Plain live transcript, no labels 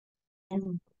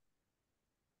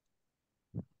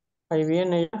Ahí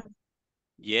viene ya.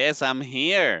 Yes, I'm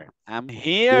here. I'm Good evening,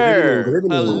 here. good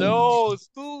evening. Hello,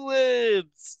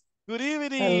 students. Good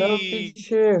Hello, evening.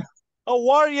 teacher. How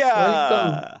are Welcome.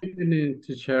 ya? Evening,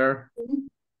 teacher.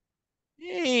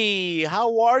 Hey,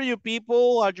 how are you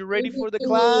people? Are you ready for the Evening.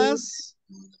 class?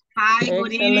 Hi,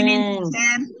 good evening,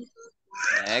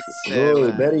 Excellent. teacher.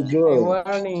 Good, very Excellent. Good good.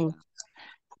 morning.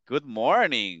 Good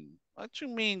morning. What you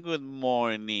mean good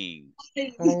morning?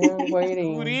 I am Good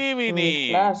waiting in the evening.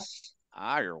 class.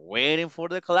 Ah, you're waiting for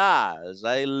the class.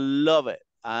 I love it.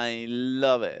 I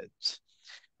love it.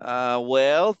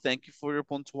 Well, thank you for your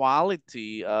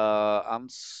punctuality. I'm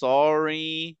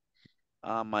sorry,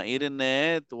 my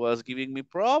internet was giving me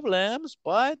problems,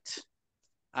 but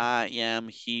I am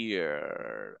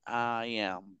here. I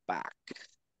am back.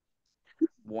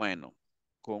 Bueno,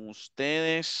 con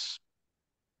ustedes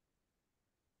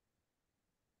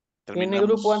 ¿Tiene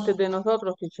grupo antes terminamos. de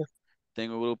nosotros, teacher?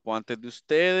 Tengo grupo antes de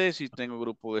ustedes y tengo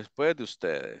grupo después de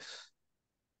ustedes.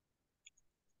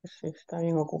 Sí, está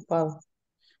bien ocupado.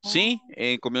 Sí,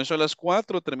 comienzo a las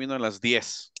 4, termino a las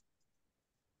 10.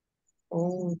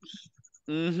 Oh,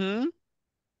 Ujú.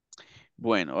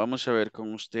 Bueno, vamos a ver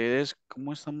con ustedes.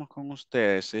 ¿Cómo estamos con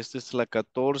ustedes? Esta es la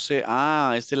 14.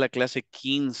 Ah, esta es la clase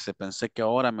 15. Pensé que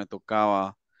ahora me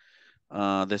tocaba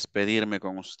despedirme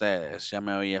con ustedes. Ya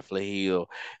me había afligido.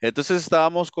 Entonces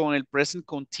estábamos con el present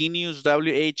continuous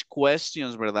WH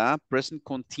questions, ¿verdad? Present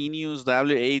continuous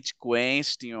WH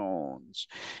questions.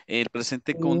 El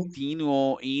presente sí.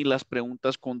 continuo y las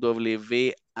preguntas con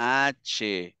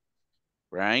WH,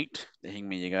 right?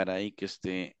 Déjenme llegar ahí que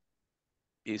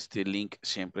este link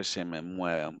siempre se me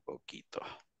mueve un poquito.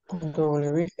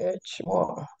 WH.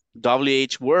 Wow.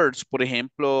 WH words, por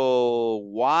ejemplo,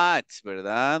 what,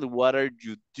 ¿verdad? What are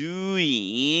you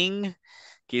doing?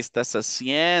 ¿Qué estás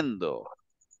haciendo?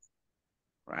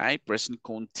 Right? Present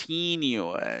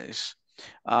continuous.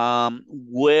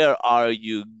 Where are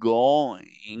you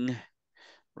going?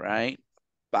 Right?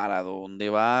 ¿Para dónde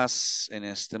vas en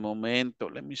este momento?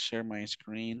 Let me share my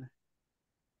screen.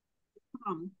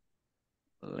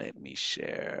 Let me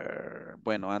share.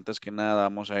 Bueno, antes que nada,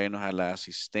 vamos a irnos a la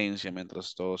asistencia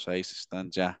mientras todos ahí se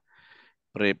están ya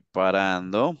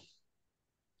preparando.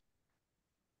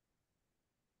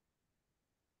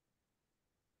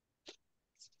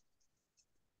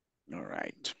 All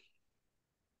right.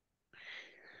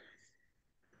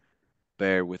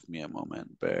 Bear with me a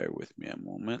moment. Bear with me a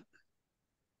moment.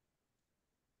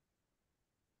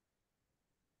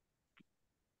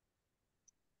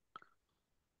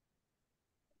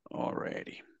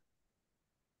 Alrighty.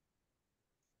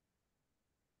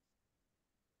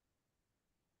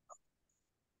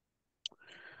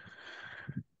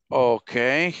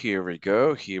 Okay, here we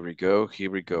go, here we go, here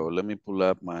we go. Let me pull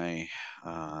up my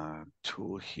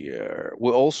tool here.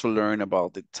 We'll also learn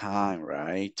about the time,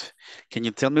 right? Can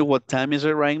you tell me what time is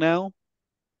it right now?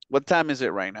 What time is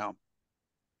it right now?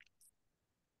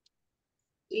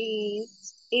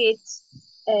 It's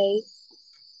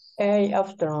 8.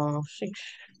 Afternoon 6.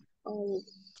 Um,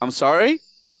 I'm sorry?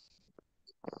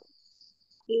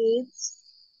 it's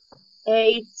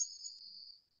 8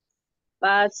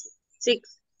 past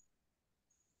 6.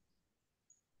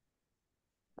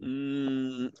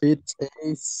 Mm, It's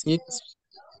 6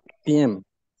 p.m.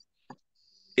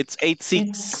 it's It,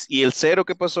 8:06. ¿Y el cero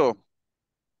qué pasó?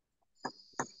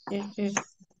 it is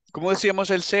 ¿Cómo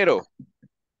decíamos el cero?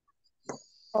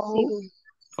 oh,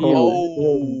 0. Oh,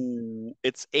 Oh,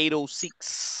 it's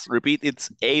 8:06. Repeat, it's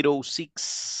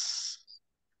 8:06.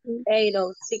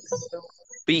 8:06.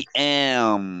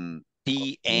 PM.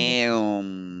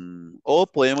 PM. O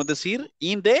podemos decir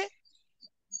in the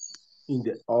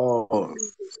oh,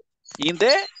 in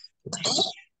the,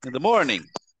 in the morning,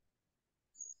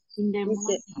 In the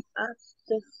morning.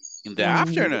 After. in the in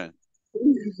afternoon,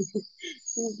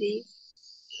 The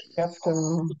the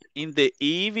afternoon in the 7.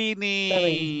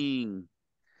 evening,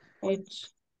 It's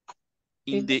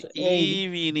in the it's 8.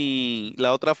 evening.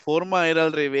 La otra forma era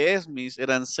al revés, mis.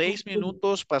 Eran 6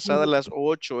 minutos pasadas las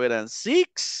 8. Eran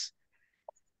 6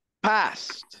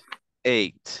 past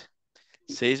 8.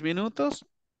 6 minutos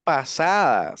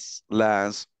pasadas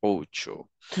las 8.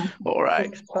 All right.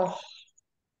 6 past.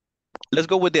 Let's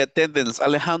go with the attendance.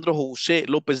 Alejandro Jose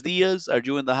Lopez Diaz, are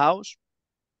you in the house?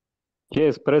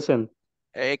 Yes, present.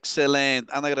 Excellent.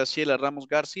 Ana Graciela Ramos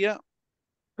García.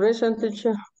 Present,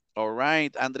 teacher. All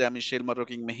right. Andrea Michelle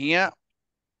Marroquín Mejía.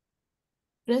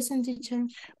 Present, teacher.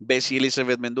 Bessie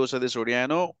Elizabeth Mendoza de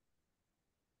Soriano.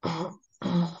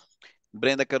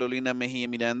 Brenda Carolina Mejía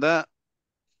Miranda.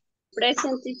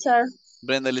 present, teacher.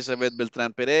 Brenda Elizabeth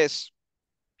Beltrán Pérez.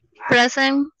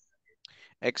 Present.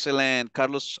 Excellent.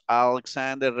 Carlos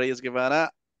Alexander Reyes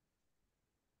Guevara.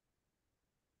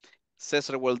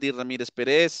 César Waldir Ramírez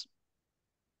Pérez.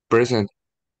 Present.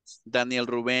 Daniel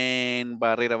Rubén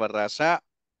Barrera Barraza.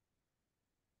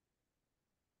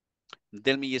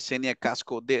 Delmi Yesenia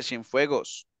Casco de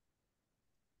Cienfuegos.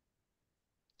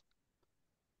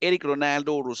 Eric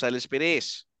Ronaldo Rosales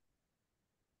Pérez.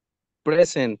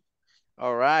 Present.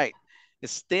 All right.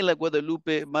 Estela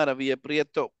Guadalupe Maravilla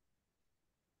Prieto.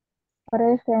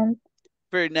 Present.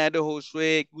 Fernando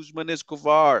Josué Guzmán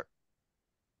Escobar.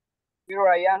 Here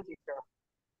I am, teacher.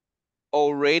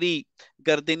 Already.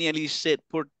 Gardenia Lisette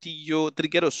Portillo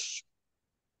Trigueros.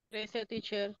 Present,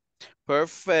 teacher.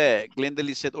 Perfect. Glenda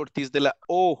Lisette Ortiz de la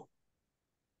O.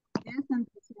 Present,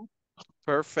 teacher.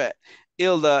 Perfect.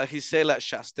 Hilda Gisela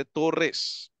Shaste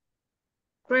Torres.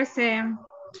 Present.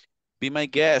 Be my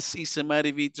guest.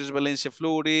 Isamari Vitres Valencia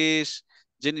Flores.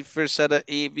 Jennifer Sara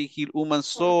E. Vigil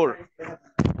Umansor.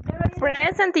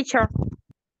 Present, teacher.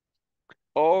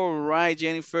 All right,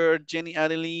 Jennifer. Jenny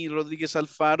Adeline Rodriguez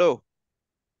Alfaro.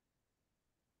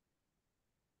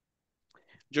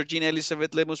 Georgina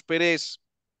Elizabeth Lemos Pérez.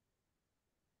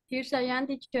 Here's I am,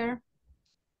 teacher.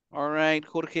 All right,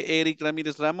 Jorge Eric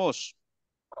Ramírez Ramos.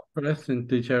 Present,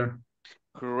 teacher.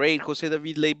 Great. José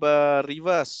David Leiva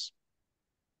Rivas.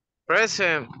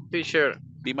 Present, teacher.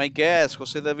 Be my guest.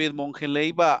 José David Monge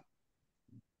Leiva.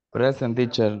 Present,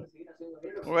 teacher.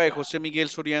 All right, José Miguel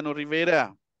Soriano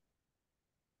Rivera.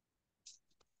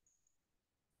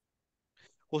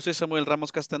 José Samuel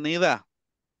Ramos Castaneda.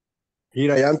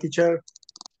 Here I am, teacher.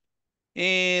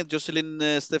 And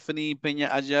Jocelyn Stephanie Peña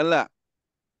Ayala.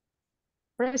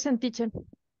 Present, teacher.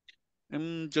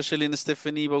 Jocelyn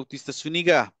Stephanie Bautista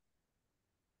Zúñiga.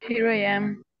 Here I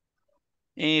am.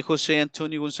 José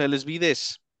Antonio González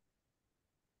Vides.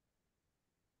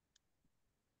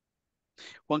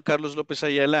 Juan Carlos López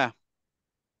Ayala.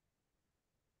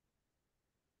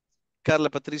 Carla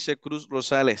Patricia Cruz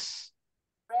Rosales.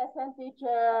 Present,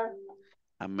 teacher.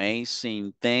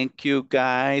 Amazing. Thank you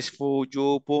guys for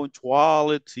your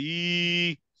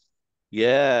punctuality.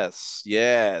 Yes,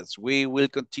 yes. We will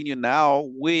continue now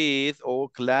with our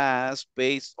class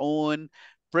based on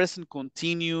present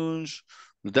continuous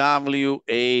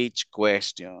WH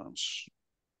questions.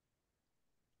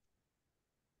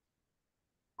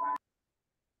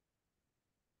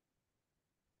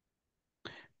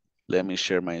 Let me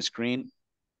share my screen.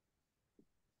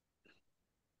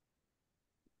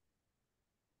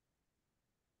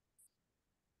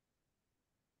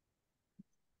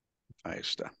 Ahí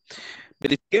está.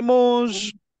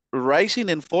 Verifiquemos rising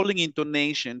and falling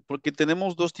intonation porque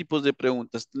tenemos dos tipos de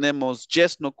preguntas. Tenemos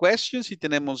yes, no questions y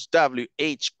tenemos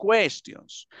WH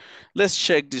questions. Let's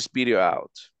check this video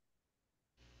out.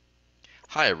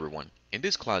 Hi everyone. In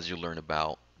this class you'll learn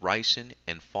about rising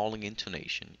and falling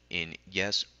intonation in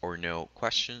yes or no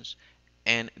questions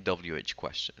and WH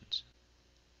questions.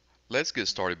 Let's get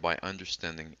started by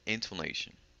understanding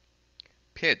intonation.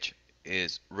 Pitch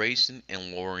is raising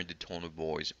and lowering the tone of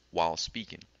voice while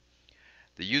speaking.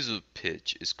 The use of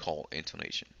pitch is called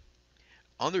intonation.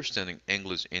 Understanding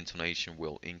English intonation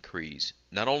will increase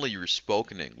not only your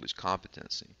spoken English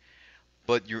competency,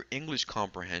 but your English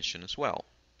comprehension as well.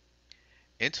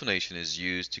 Intonation is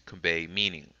used to convey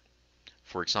meaning.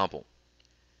 For example,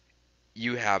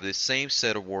 you have the same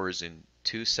set of words in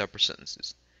two separate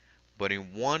sentences, but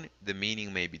in one the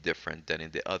meaning may be different than in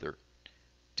the other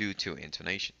due to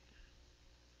intonation.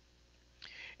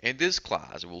 In this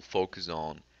class, we'll focus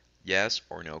on yes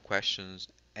or no questions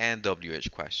and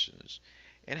WH questions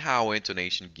and how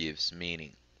intonation gives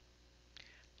meaning.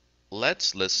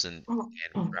 Let's listen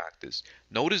and practice.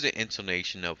 Notice the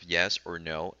intonation of yes or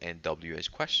no and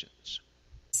WH questions.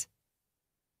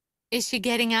 Is she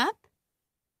getting up?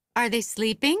 Are they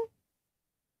sleeping?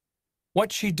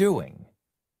 What's she doing?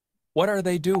 What are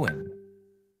they doing?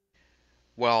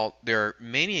 Well, there are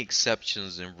many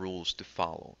exceptions and rules to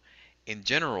follow. In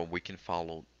general, we can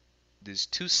follow these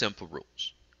two simple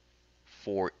rules.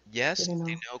 For yes and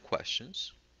no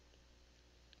questions,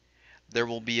 there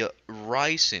will be a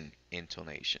rising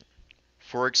intonation.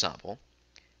 For example,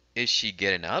 is she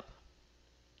getting up?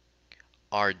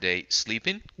 Are they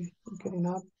sleeping? Getting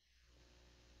up.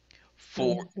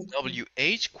 For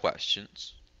WH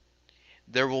questions,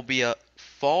 there will be a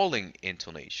falling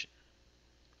intonation.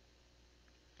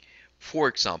 For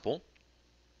example,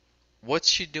 what's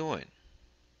she doing?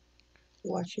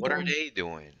 What are they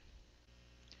doing?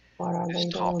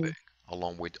 This topic,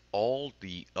 along with all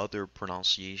the other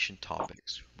pronunciation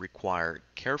topics, require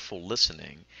careful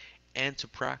listening and to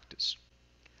practice.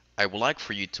 I would like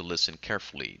for you to listen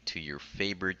carefully to your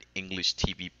favorite English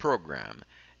TV program,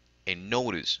 And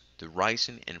notice the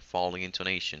rising and falling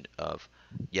intonation of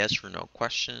yes or no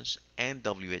questions and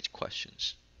WH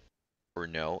questions. Or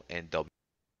no and W.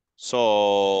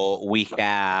 So we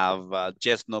have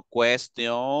just no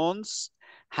questions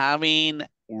having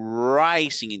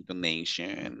rising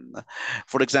intonation.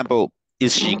 For example,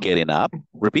 is she getting up?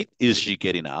 Repeat, is she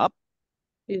getting up?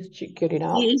 Is she getting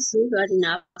up? Is she getting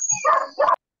up?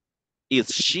 Is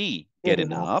she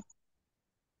getting up?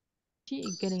 She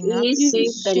getting up. Is she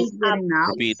getting up?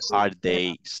 Repeat, are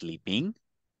they sleeping?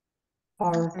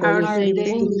 Are Are they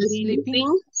they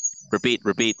sleeping? sleeping?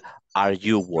 Repeat, are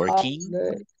you Are working?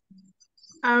 they,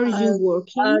 Are you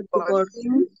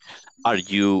working? Are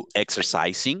you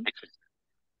exercising?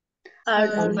 Are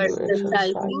are you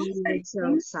you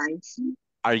exercising?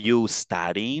 Are you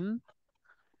studying?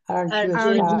 Are Are you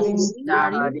you studying?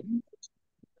 studying?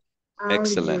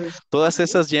 Excelente. Todas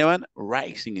esas llevan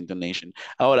rising intonation.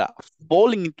 Ahora,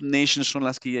 falling intonation son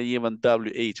las que ya llevan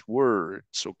WH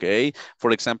words, ¿ok?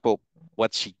 For example,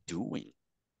 what's she doing?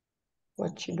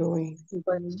 What's she doing?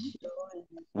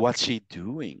 What's she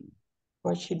doing?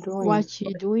 What's she doing? What's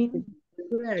she doing?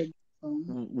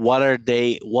 What are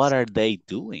they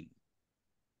doing?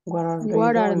 What are they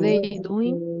What are doing? they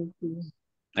doing?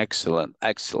 Excellent,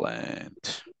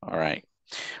 excellent. All right.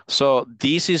 So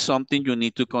this is something you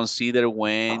need to consider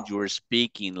when you're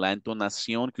speaking, la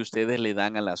entonación que ustedes le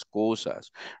dan a las cosas,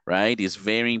 right? It's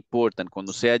very important.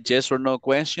 Cuando sea yes or no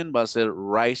question, va a ser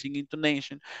rising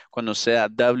intonation. Cuando sea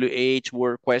WH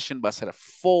word question, va a ser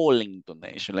falling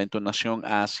intonation, la entonación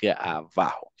hacia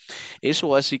abajo.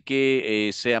 Eso hace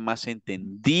que sea más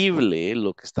entendible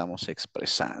lo que estamos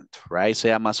expresando, right?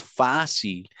 Sea más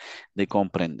fácil de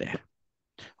comprender.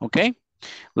 Okay?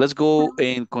 Let's go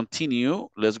and continue.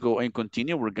 Let's go and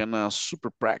continue. We're gonna super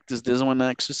practice this one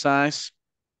exercise.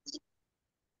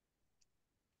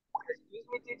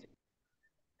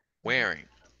 Wearing.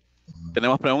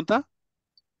 ¿Tenemos pregunta?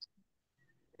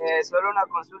 Solo una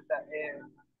consulta.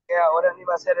 Que ahora no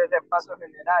iba a ser el repaso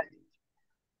general.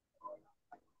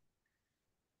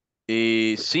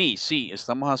 Sí,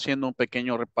 estamos haciendo un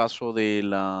pequeño repaso de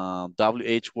la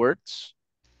WH words.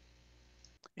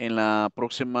 En la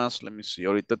próxima, let me see,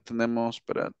 ahorita tenemos,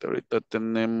 espérate, ahorita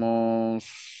tenemos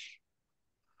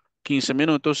 15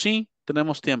 minutos, sí,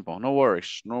 tenemos tiempo, no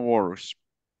worries, no worries.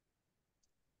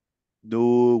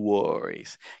 No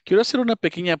worries. Quiero hacer una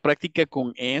pequeña práctica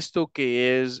con esto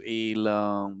que es el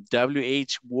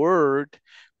WH word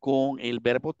con el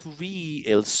verbo to be,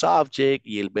 el subject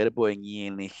y el verbo en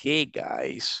ing,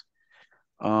 guys.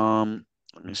 Let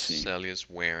me see. Celia's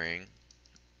wearing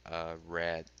a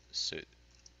red suit.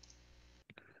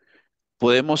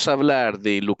 Podemos hablar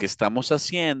de lo que estamos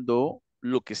haciendo,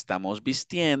 lo que estamos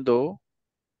vistiendo,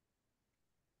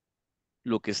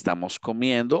 lo que estamos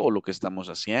comiendo o lo que estamos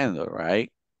haciendo,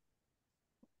 right?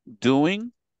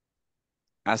 Doing,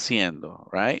 haciendo,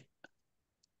 right?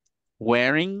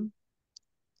 Wearing,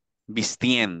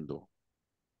 vistiendo,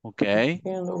 ¿ok?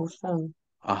 Viendo, usando.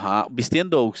 Ajá,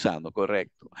 vistiendo o usando,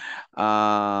 correcto.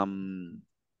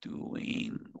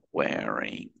 Doing,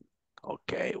 wearing,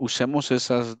 ok. Usemos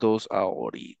esas dos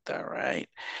ahorita, right?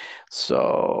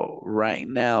 So, right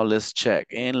now, let's check.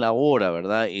 En la hora,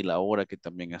 ¿verdad? Y la hora que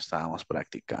también estábamos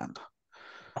practicando.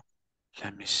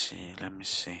 Let me see, let me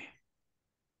see.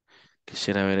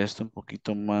 Quisiera ver esto un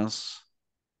poquito más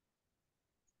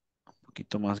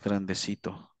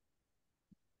grandecito.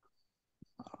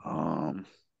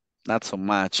 Not so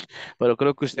much, pero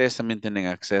creo que ustedes también tienen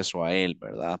acceso a él,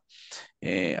 ¿verdad?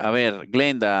 A ver,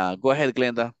 Glenda, go ahead,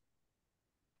 Glenda.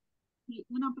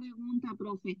 Una pregunta,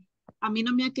 profe. A mí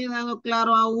no me ha quedado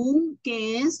claro aún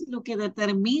qué es lo que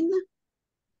determina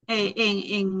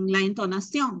en la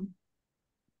entonación.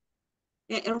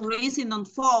 Raising and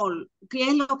fall, ¿qué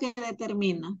es lo que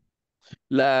determina?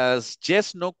 Las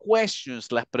yes, no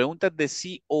questions, las preguntas de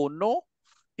sí o no,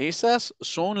 esas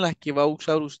son las que va a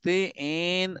usar usted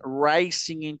en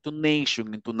rising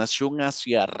intonation, entonación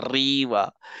hacia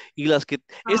arriba. Y las que,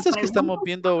 estas que estamos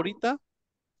viendo ahorita,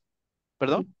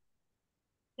 perdón.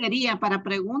 Sería para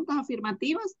preguntas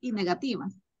afirmativas y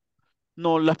negativas.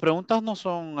 No, las preguntas no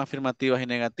son afirmativas y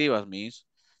negativas, Miss.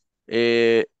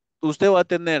 Usted va a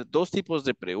tener dos tipos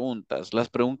de preguntas. Las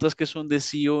preguntas que son de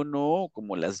sí o no,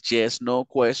 como las yes, no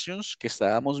questions que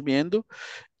estábamos viendo,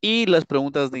 y las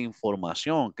preguntas de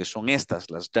información, que son estas,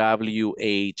 las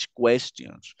WH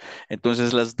questions.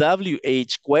 Entonces, las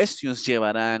WH questions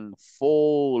llevarán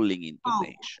falling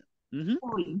intonation.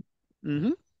 Falling.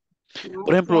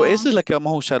 Por ejemplo, esta es la que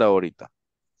vamos a usar ahorita.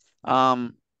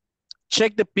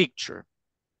 Check the picture.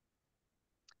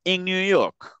 In New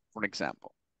York, for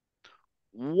example,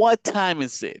 what time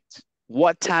is it?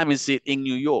 What time is it in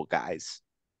New York, guys?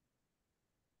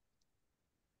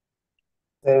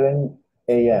 7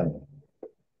 a.m.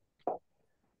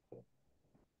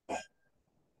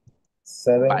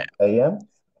 7 Vaya. a.m.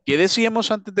 ¿Qué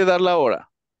decíamos antes de dar la hora?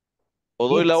 ¿O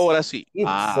doy la hora así? It's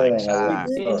 7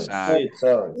 a.m. Exacto.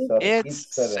 Sorry.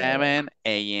 It's 7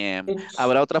 a.m. It's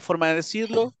 ¿Habrá otra forma de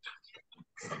decirlo?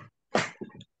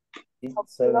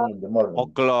 It's 7 in the morning.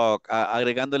 O'clock,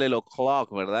 agregándole el o'clock,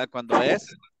 ¿verdad? ¿Cuándo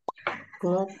es?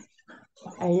 o'clock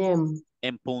a.m.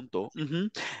 En punto.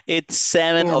 It's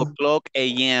 7 Yeah. o'clock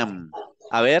a.m.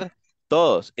 A ver,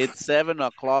 todos. It's 7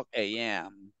 o'clock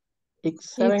a.m.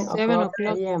 It's 7 It's 7 o'clock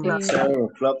o'clock a.m. a.m. 7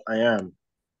 o'clock a.m.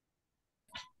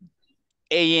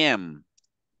 a.m.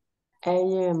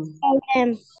 a.m.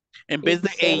 En vez de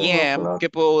It's 7 a.m., o'clock ¿qué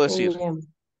puedo decir? a.m.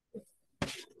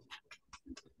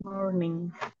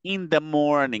 Morning. In the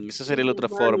morning. Esa sería la otra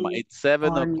forma. It's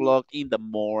 7 o'clock in the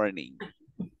morning.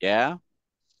 Yeah?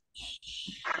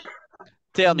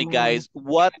 Tell me, guys,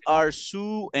 what are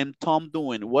Sue and Tom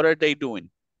doing? What are they doing?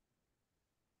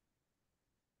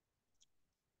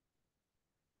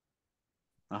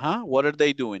 What are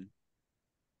they doing?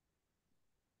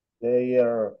 They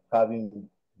are having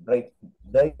breakfast.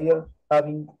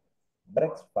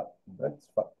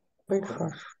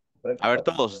 A ver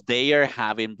todos. They are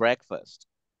having breakfast.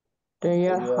 They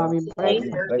are having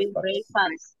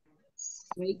breakfast.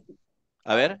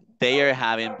 A ver. They are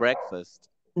having breakfast.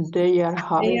 They are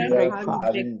having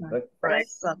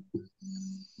breakfast.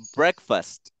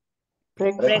 Breakfast.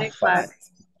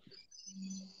 Breakfast.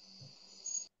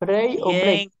 Break o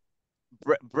break.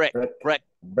 Break.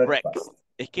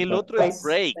 Es que el otro es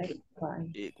break.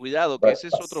 Cuidado, que ese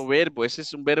es otro verbo. Ese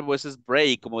es un verbo, ese es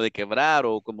break, como de quebrar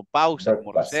o como pausa,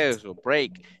 como receso,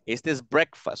 break. Este es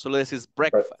breakfast, solo decís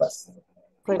breakfast.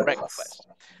 Breakfast.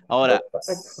 Ahora,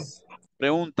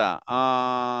 pregunta.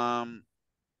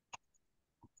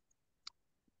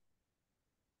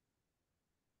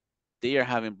 They are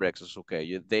having breakfast.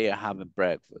 Okay, they are having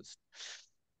breakfast.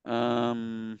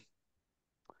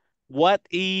 What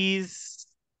is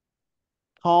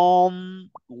Tom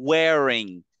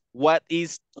wearing? What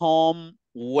is Tom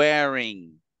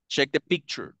wearing? Check the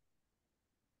picture.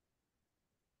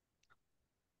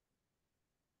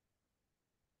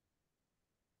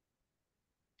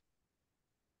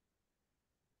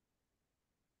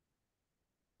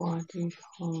 What is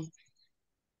home?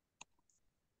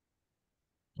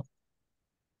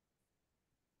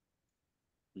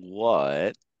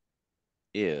 What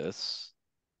is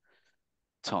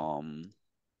Tom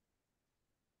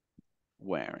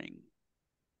wearing?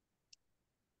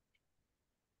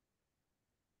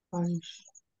 What is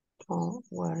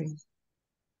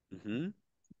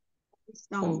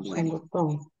Tom wearing?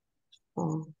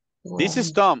 This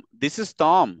is Tom. This is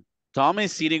Tom. Tom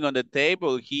is sitting on the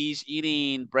table. He's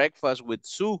eating breakfast with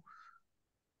Sue,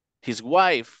 his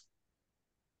wife.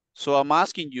 So I'm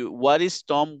asking you, what is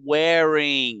Tom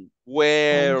wearing?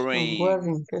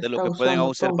 Wearing. De lo que pueden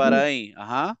observar ahí.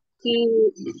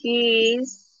 He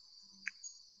is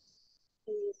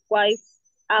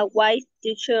a white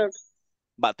t-shirt.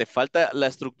 Va, te falta la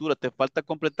estructura, te falta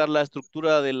completar la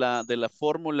estructura de la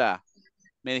fórmula.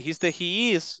 Me dijiste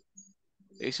he is.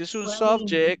 Ese es un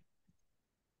subject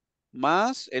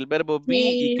más el verbo be.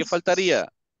 ¿Y qué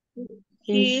faltaría?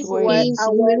 He's wearing.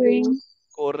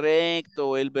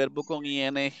 Correcto, el verbo con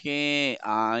ing,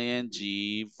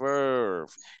 ing verb.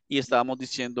 Y estábamos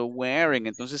diciendo wearing,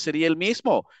 entonces sería el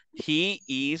mismo. He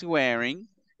is wearing.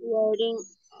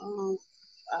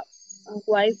 A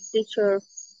white t-shirt.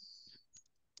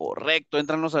 Correcto,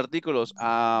 entran los artículos.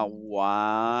 A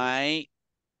white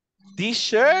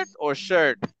t-shirt o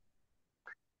shirt.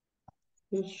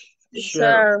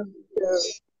 Shirt.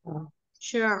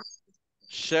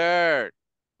 Shirt,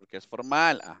 porque es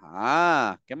formal.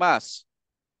 Ajá, ¿qué más?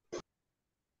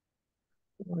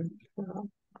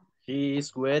 He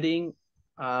is wearing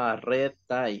a red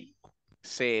tie.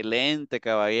 Excelente,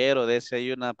 caballero. Dese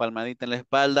ahí una palmadita en la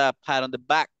espalda. A pat on the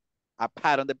back. A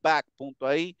pat on the back. Punto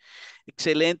ahí.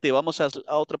 Excelente. Vamos a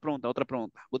otra pregunta,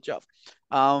 Good job.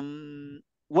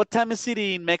 What time is it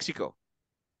in Mexico?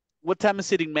 What time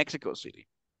is it in Mexico City?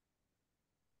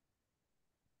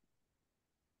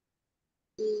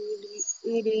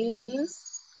 It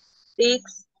is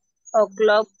 6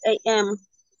 o'clock a.m.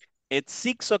 It's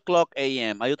 6 o'clock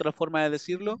a.m. ¿Hay otra forma de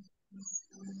decirlo?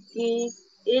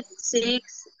 It's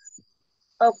 6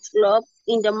 o'clock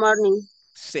in the morning.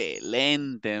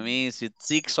 Excelente, miss. It's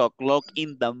 6 o'clock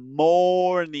in the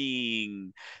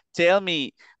morning. Tell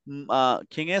me,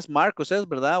 ¿quién es Marcos? ¿Es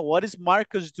verdad? What is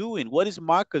Marcos doing? What is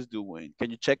Marcos doing? Can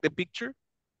you check the picture?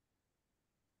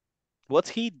 What's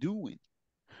he doing?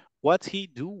 What's he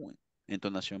doing?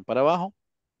 Entonación para abajo.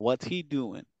 What's he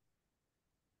doing?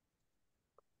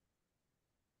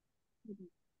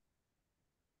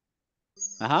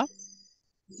 Ajá.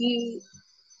 He,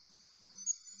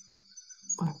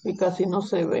 Y casi no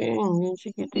se ven, bien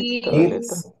chiquitita la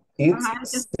letra. It's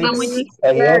Está muy 6 chiquito.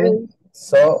 a.m.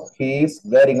 So he's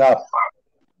getting up.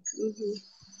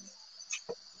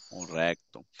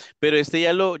 Correcto. Pero este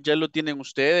ya lo tienen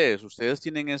ustedes. Ustedes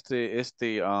tienen este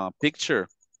picture.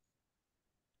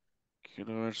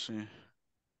 Quiero ver si.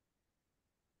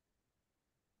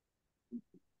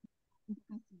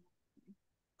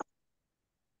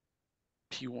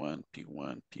 P1,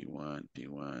 P1, P1,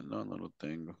 P1. No, no lo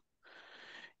tengo.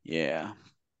 Yeah.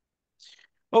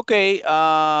 Okay,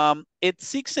 it's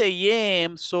 6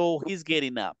 a.m. so he's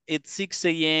getting up. It's 6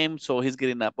 a.m. so he's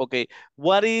getting up. Okay,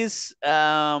 what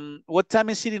time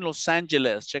is it in Los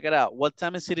Angeles? Check it out. What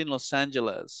time is it in Los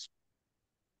Angeles?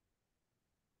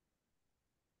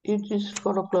 It is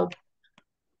 4 o'clock.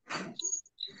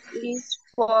 it's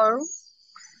 4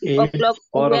 It's o'clock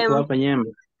 4 a.m. o'clock a.m.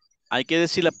 Hay que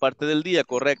decir la parte del día,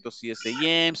 correcto. Si es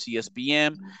a.m., si es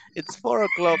p.m. It's 4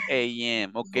 o'clock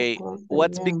a.m. Okay, 4 o'clock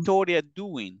what's a.m. Victoria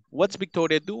doing? What's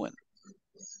Victoria doing?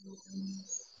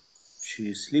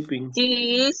 She's sleeping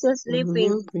She is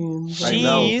sleeping. right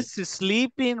now. She is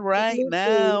sleeping right Sleeping.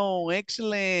 now.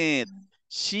 Excellent.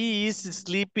 She is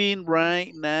sleeping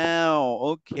right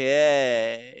now.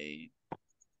 Okay.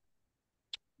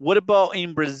 What about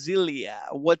in Brasilia?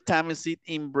 What time is it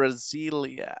in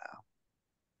Brasilia?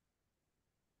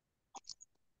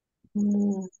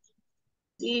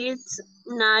 It's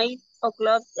 9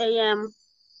 o'clock a.m.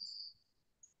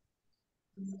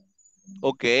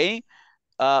 Okay.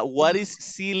 What is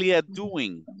Celia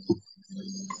doing?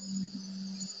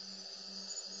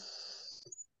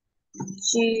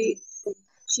 She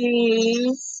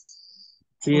is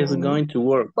She is going to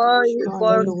work. going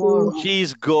Going to work.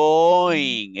 She's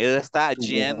going. Ella está To work.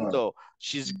 yendo.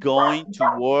 She's going to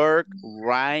work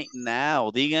right now.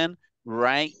 Digan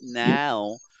right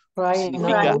now. Right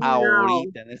Significa now.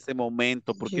 ahorita, en este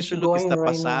momento, porque She's eso es lo que está going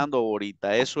right now. pasando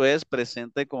ahorita. Eso es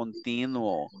presente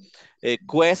continuo.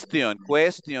 Question.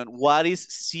 What is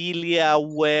Celia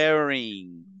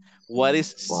wearing? What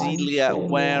is What is Celia Celia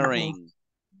wearing?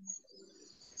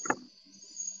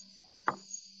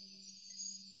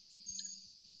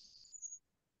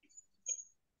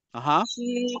 Ajá.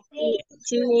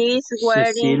 she is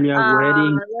wearing Cecilia a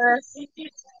wearing dress.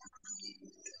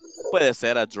 Puede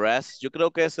ser a dress. Yo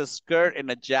creo que es a skirt and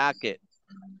a jacket.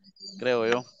 Creo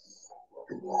yo.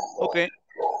 Okay.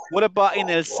 What about in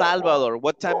El Salvador?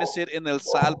 What time is it in El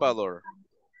Salvador?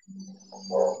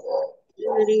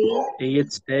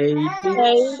 It's 8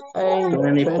 It's 25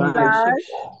 8:26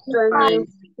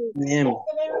 a.m.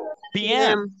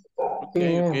 PM.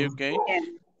 Okay.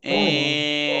 p.m.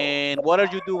 And what are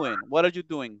you doing? What are you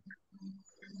doing?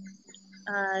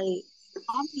 I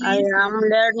am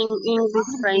learning English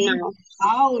right now.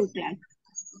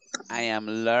 I am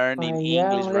learning I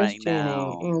English am right listening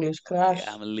now. English Okay, class.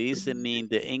 I'm listening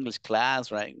to English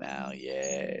class right now.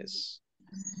 Yes.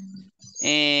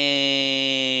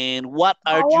 And what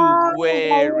are you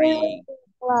wearing?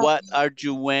 What are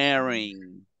you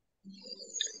wearing?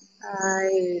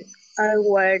 I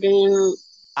wearing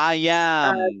I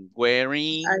am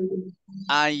wearing. I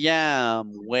I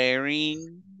am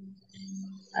wearing.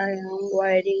 am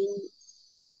wearing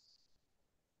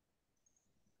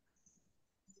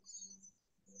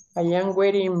I am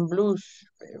wearing blues.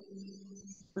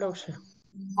 Blouse.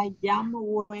 I am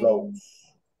wearing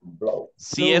Blouse.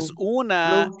 Si es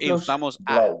una, blouse. usamos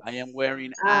a. Blouse. I am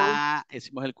wearing a.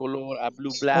 Decimos el color, a blue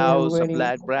I am blouse, a wearing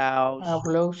black blouse. a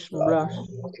blouse.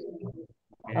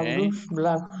 A Okay. blues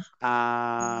blouse.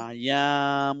 I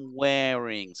am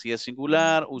wearing. Si es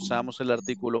singular, usamos el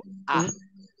artículo a.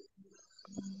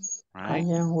 I Right?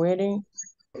 am wearing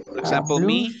For example, a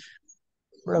me. blues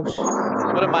blouse.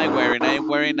 What am I wearing? I am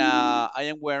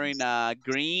wearing a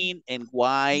green and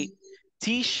white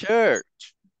t-shirt,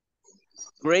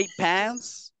 gray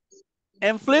pants,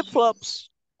 and flip-flops.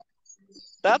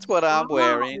 That's what I'm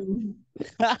wearing.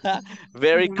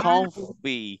 Very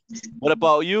comfy. What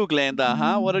about you, Glenda?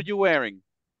 Huh? What are you wearing?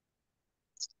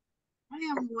 I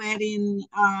am wearing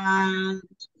a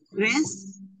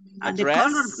dress. A The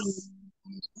color dress?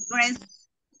 pink.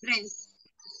 Dress.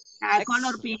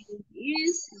 Color pink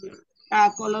is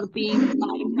color pink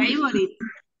my favorite.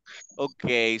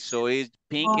 Okay, so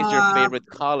pink is your favorite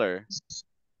color.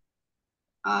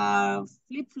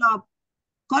 Flip-flop.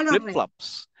 Color red.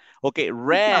 Flip-flops. Okay,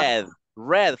 red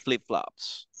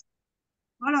flip-flops.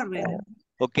 Color red.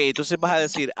 Ok, entonces vas a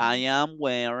decir, I am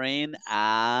wearing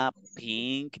a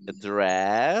pink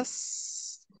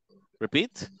dress.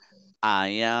 Repeat.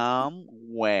 I am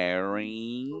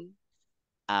wearing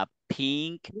a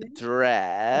pink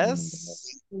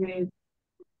dress.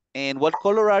 And what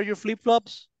color are your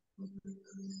flip-flops?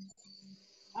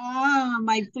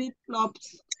 My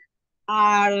flip-flops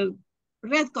are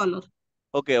red color.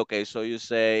 Okay, so you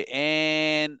say,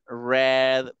 and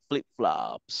red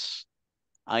flip-flops.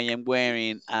 I am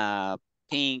wearing a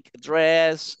pink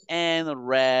dress and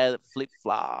red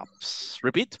flip-flops.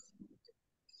 Repeat.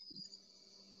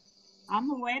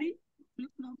 I'm wearing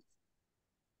flip-flops.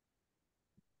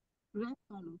 Red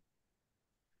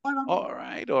color. All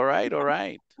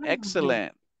right.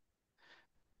 Excellent.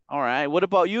 All right. What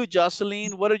about you,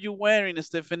 Jocelyn? What are you wearing,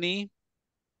 Stephanie?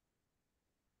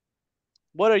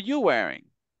 What are you wearing?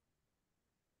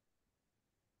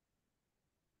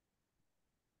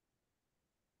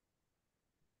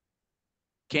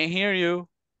 Can't hear you.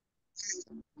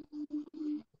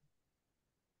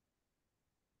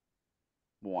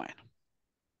 Bueno.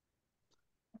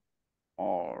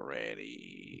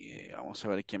 Already. Vamos a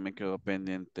ver quién me quedó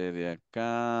pendiente de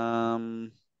acá.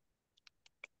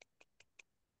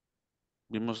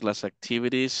 Vimos las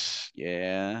activities.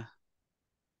 Yeah.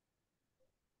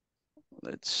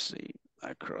 Let's see.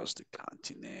 Across the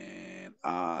continent.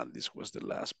 This was the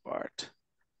last part.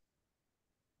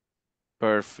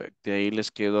 Perfect. De ahí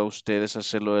les quedó a ustedes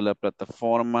hacer lo de la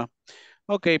plataforma.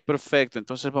 Ok, perfecto.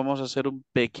 Entonces vamos a hacer un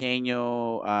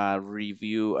pequeño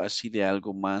review así de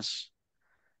algo más.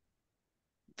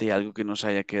 De algo que nos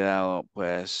haya quedado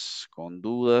pues con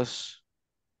dudas.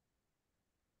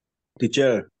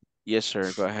 Teacher, Yes,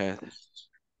 sir. Go ahead.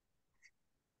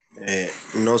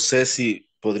 no sé si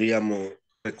podríamos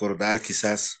recordar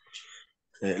quizás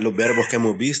los verbos que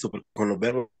hemos visto, porque con los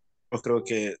verbos creo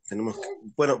que tenemos,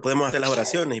 bueno, podemos hacer las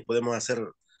oraciones y podemos hacer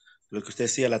lo que usted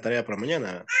decía, la tarea para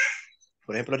mañana.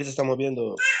 Por ejemplo, ahorita estamos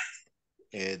viendo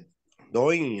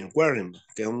doing y wearing,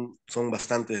 que son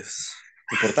bastantes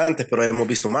importantes, pero hemos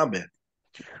visto más, ¿ve?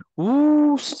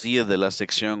 Sí, es de la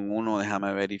sección 1.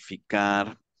 Déjame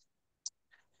verificar.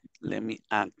 Let me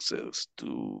access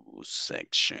to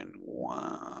section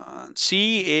 1.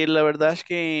 Sí, la verdad es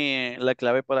que la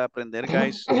clave para aprender,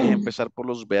 guys, es empezar por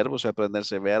los verbos,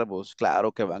 aprenderse verbos.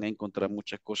 Claro que van a encontrar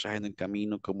muchas cosas en el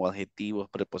camino, como adjetivos,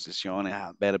 preposiciones,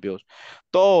 adverbios.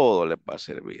 Todo les va a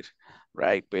servir,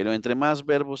 right? Pero entre más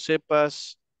verbos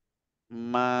sepas,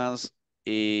 más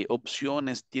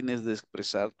opciones tienes de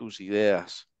expresar tus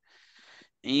ideas.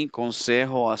 Y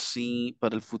consejo así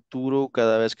para el futuro,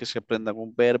 cada vez que se aprenda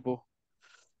un verbo,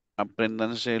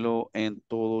 apréndanselo en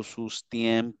todos sus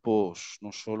tiempos,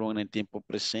 no solo en el tiempo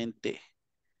presente.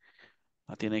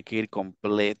 Tiene que ir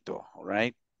completo,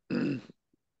 right?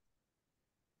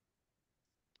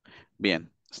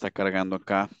 Bien, está cargando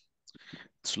acá.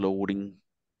 It's loading.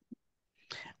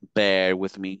 Bear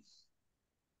with me.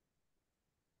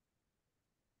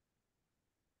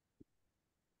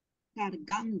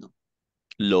 Cargando.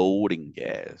 Loading,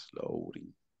 yes,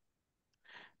 loading.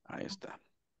 Ahí está.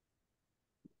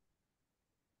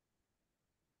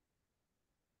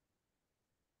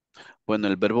 Bueno,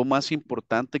 el verbo más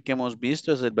importante que hemos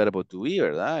visto es el verbo to be,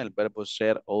 ¿verdad? El verbo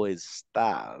ser o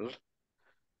estar.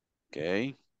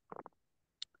 Ok.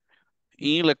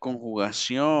 Y la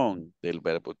conjugación del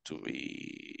verbo to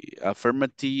be.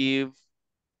 Affirmative,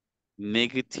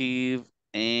 negative,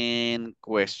 and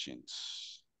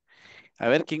questions. A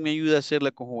ver, ¿quién me ayuda a hacer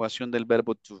la conjugación del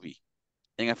verbo to be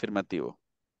en afirmativo?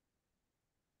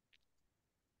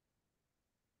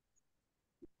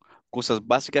 Cosas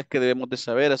básicas que debemos de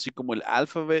saber, así como el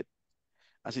alfabeto.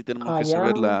 Así tenemos que I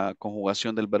saber am, la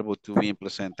conjugación del verbo to be en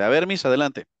presente. A ver, Miss,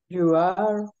 adelante. you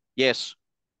are, Yes.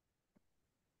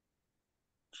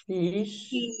 she is,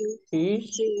 He, he is,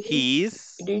 she, He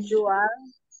is. it is, you are,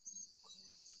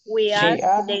 we are, they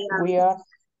are, they are. we are,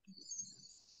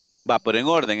 Va, pero en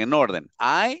orden, en orden.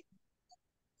 I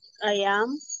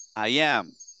am, I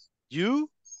am. You,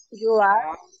 you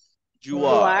are, you you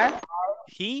are. are,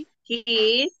 He, he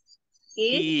is,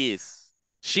 he is.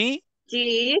 She,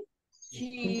 she is,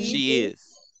 she is.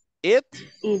 It,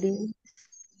 It is.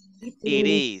 it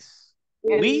is.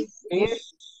 we is, It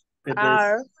is.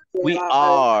 are, We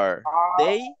are.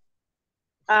 They,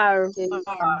 are. they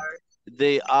are.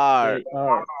 They are.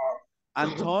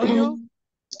 Antonio,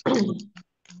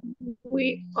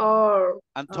 We are.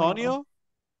 Antonio,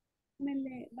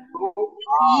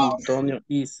 Antonio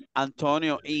is.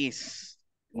 Antonio is.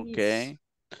 Okay.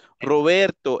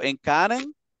 Roberto and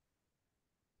Karen,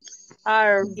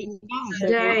 Are.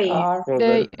 They are.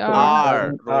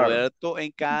 Are. Roberto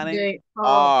and Karen They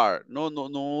are. No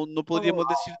podríamos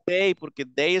decir they porque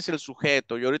they es el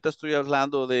sujeto. Yo ahorita estoy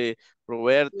hablando de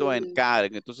Roberto and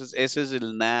Karen. Entonces ese es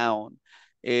el noun.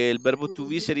 El verbo to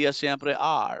be sería siempre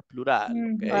are, plural.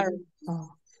 ¿Ok? Are.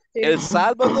 El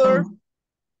Salvador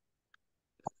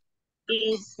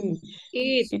Is.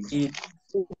 It.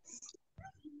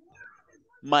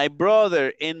 my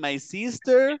brother and my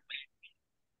sister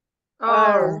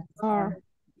Are.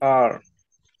 Are.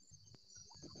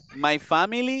 my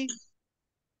family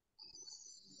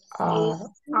Are.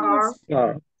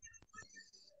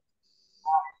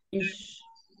 Is.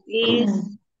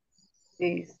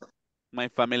 my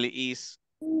family is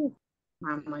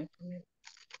My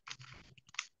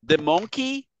the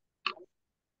monkey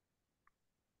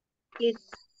Is.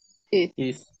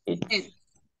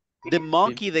 the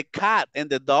monkey the cat and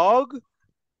the dog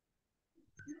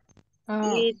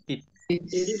It. It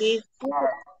is.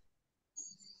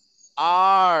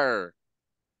 are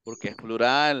porque es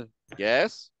plural.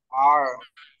 Yes. Are.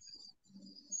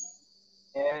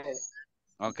 Yes.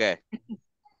 Okay.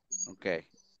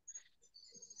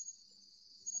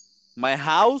 My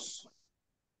house.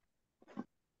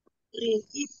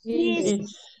 Bien.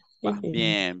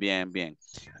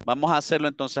 Vamos a hacerlo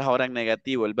entonces ahora en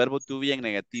negativo. El verbo to be en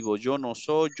negativo. Yo no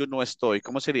soy, yo no estoy.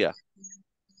 ¿Cómo sería?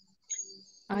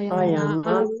 I am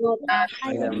not.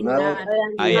 I am not.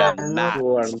 I am not.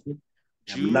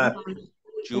 I'm not.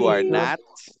 You are not.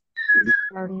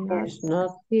 He's not.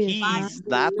 He's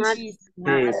not. He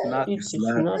is not. It's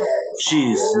not.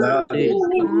 She's not.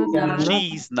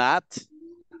 She's not.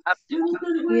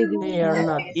 They are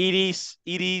not. It is.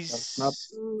 It is not.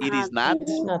 It is not.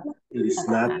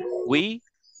 We.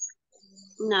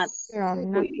 Not. They are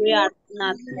not. We are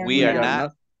not. We are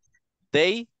not.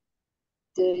 They.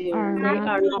 They are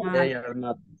not. They are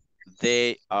not.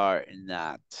 They are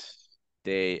not.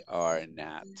 They are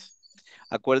not.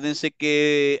 Acuérdense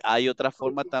que hay otra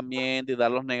forma también de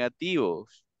dar los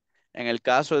negativos. En el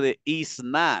caso de is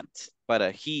not,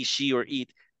 para he, she or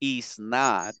it, is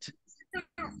not,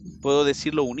 puedo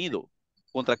decirlo unido,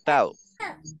 contractado.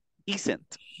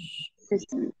 Isn't.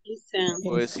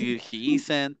 Puedo decir he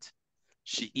isn't,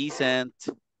 she isn't,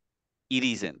 it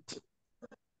isn't.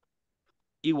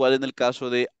 Igual en el caso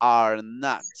de are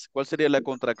not. ¿Cuál sería la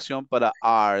contracción para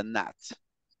are not?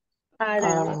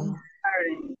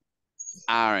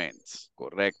 Aren't.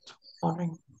 Correcto.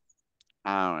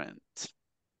 Aren't.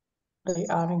 They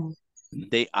aren't.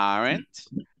 They aren't.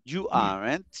 You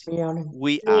aren't.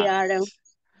 We We aren't. aren't.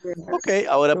 Ok,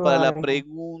 ahora para las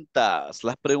preguntas.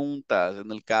 Las preguntas.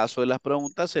 En el caso de las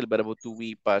preguntas, el verbo to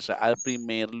be pasa al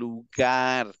primer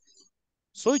lugar.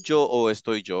 ¿Soy yo o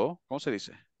estoy yo? ¿Cómo se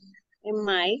dice? Am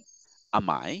I? Am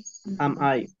I? Am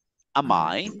I? Am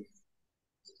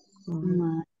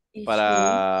I?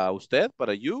 Para usted,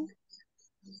 para you.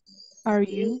 Are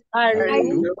you? Are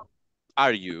you?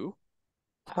 Are you?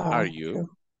 Are you?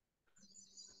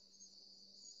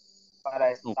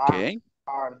 Para están. Ok.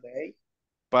 Are they?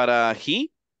 Para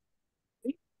he.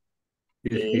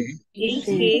 Is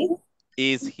he?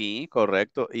 Is he.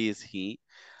 Correcto. Is he.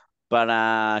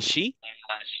 Para she.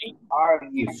 Are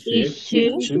you? Is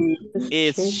she?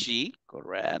 Is she.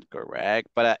 Correct.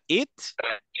 Para it.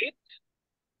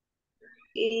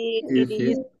 It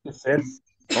is.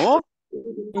 ¿Cómo?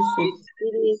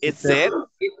 It It's is. it.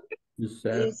 Is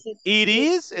it? It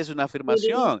is es una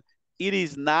afirmación. It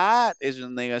is not es una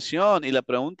negación. Y la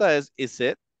pregunta es, is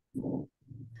it?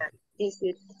 Is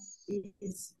it?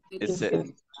 Is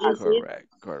it?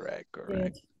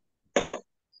 Correct.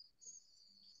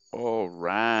 All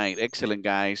right. Excellent,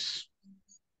 guys.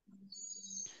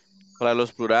 Para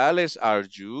los plurales, are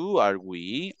you, are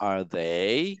we, are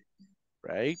they,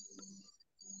 right?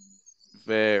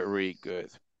 Very good.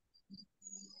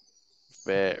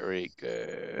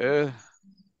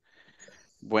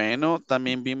 Bueno,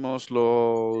 también vimos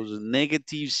los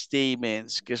negative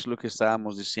statements, que es lo que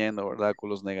estábamos diciendo, ¿verdad?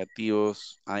 Con los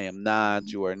negativos. I am not,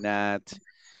 you are not,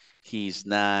 he is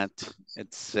not,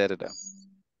 etc.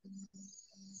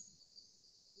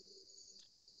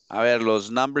 A ver,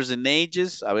 los numbers and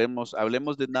ages, hablemos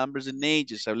de numbers and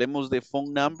ages, hablemos de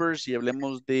phone numbers y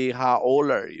hablemos de how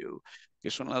old are you, que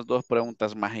son las dos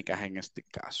preguntas mágicas en este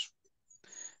caso.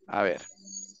 A ver,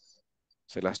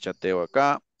 se las chateo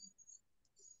acá.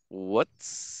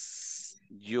 What's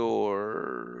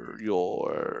your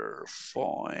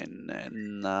phone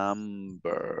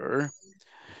number?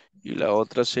 Y la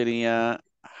otra sería,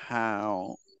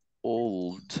 how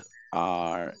old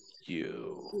are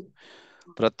you?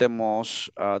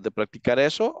 Tratemos de practicar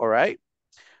eso, all right?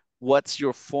 What's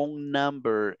your phone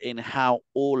number and how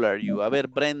old are you? A ver,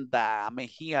 Brenda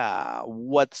Mejía,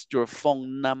 what's your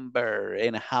phone number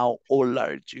and how old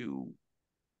are you?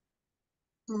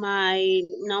 My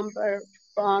number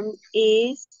phone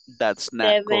is That's not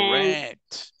 7.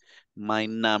 correct. My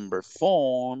number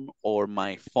phone or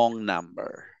my phone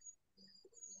number?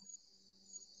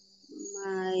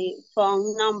 My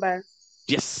phone number.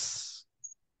 Yes.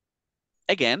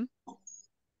 Again.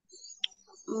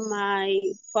 My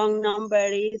phone number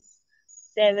is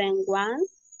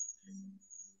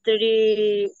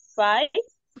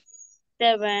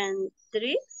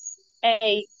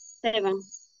 71357387.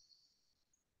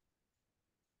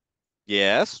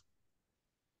 Yes.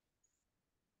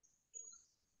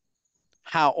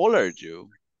 How old are you?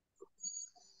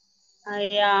 I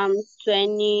am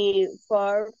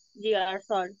 24 years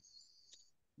old.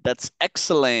 That's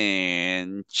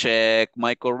excellent. Check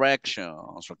my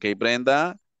corrections. Okay,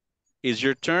 Brenda. It's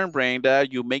your turn, Brenda.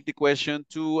 You make the question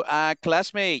to a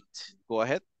classmate. Go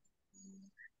ahead.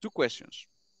 2 questions.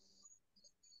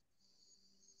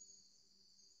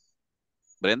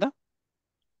 Brenda?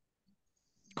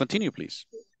 Continue, please.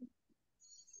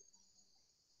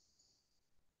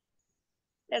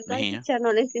 ¿Verdad, Mejía. teacher?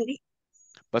 No le entendí.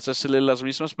 Vas a hacerle las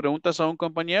mismas preguntas a un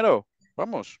compañero.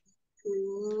 Vamos.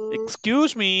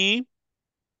 Excuse me.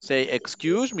 Say,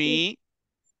 excuse me.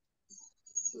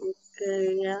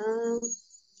 Okay,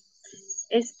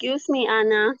 excuse me,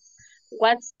 Anna.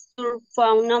 What's your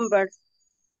phone number?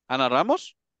 Ana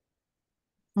Ramos?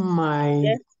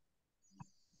 My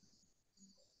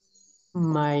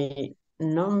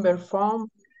number phone.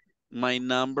 My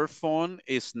number phone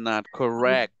is not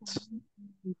correct.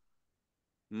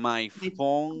 My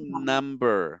phone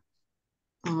number.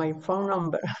 My phone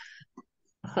number.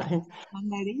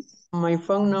 My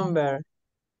phone number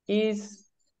is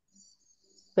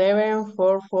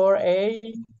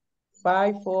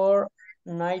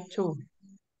 74485492.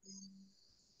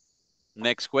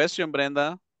 Next question,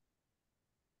 Brenda.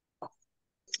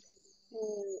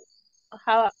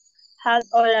 How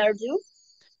old are you?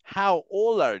 How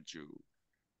old are you?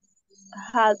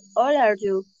 How old are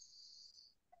you?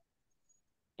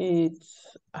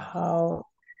 It's how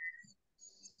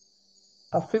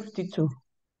 52.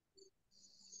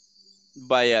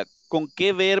 Vaya, ¿con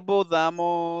qué verbo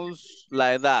damos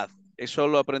la edad? Eso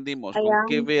lo aprendimos. ¿Con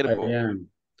qué verbo?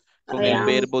 Con el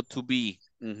verbo to be.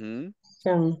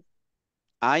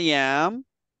 I am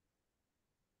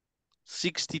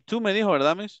 62, me dijo,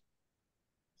 ¿verdad, miss?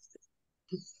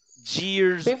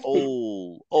 Years 50.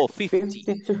 old. Oh, 50.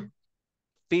 52.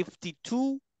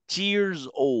 52 years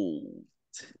old.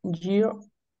 Year,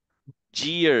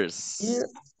 Years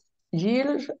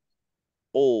years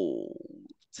old.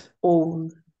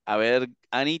 old. A ver,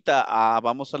 Anita,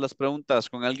 vamos a las preguntas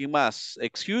con alguien más.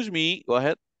 Excuse me, go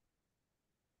ahead.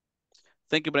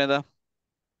 Thank you, Brenda.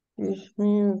 Dios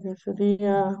mío, ¿qué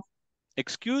sería?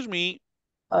 Excuse me.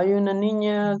 Hay una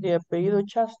niña de apellido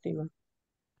Chástiga.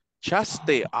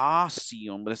 Chaste. Ah, sí,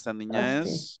 hombre, esta niña Chasti,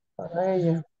 es. para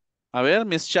ella. A ver,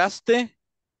 Miss Chaste.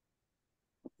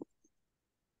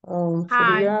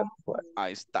 Sería,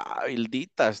 Ahí está,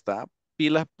 Hildita, está.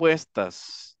 Pilas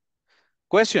puestas.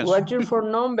 Questions. what's your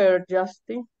phone number,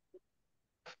 Justy?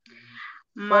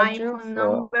 My phone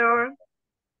number.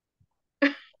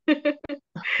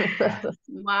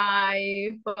 My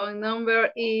phone number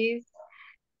is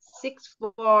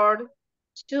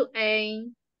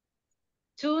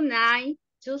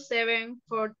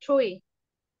 6428292743.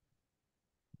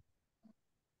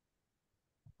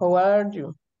 How are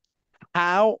you?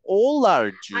 How old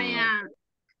are you? I am.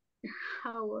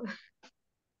 How?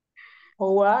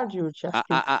 How are you, Justy?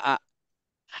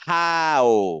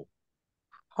 How.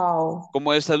 How?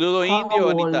 Como el saludo How indio,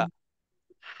 old? Anita.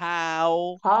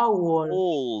 How old?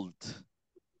 old.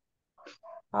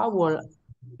 How old?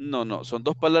 No, son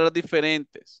dos palabras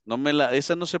diferentes.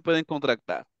 Esas no se pueden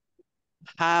contractar.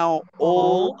 How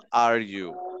old are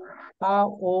you?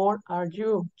 How old are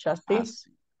you, Justy?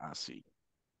 Así.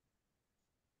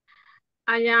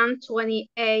 I am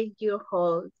 28 years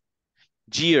old.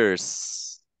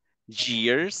 Years.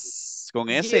 Years. Con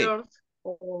S. Years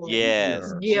old.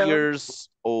 Yes. Years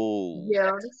old.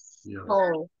 Years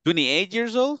old. 28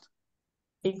 years old?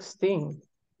 16.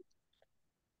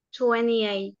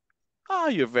 28. Oh,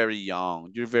 you're very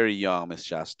young. You're very young, Miss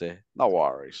Shaste. No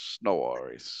worries. No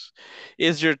worries.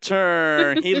 It's your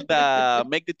turn, Hilda.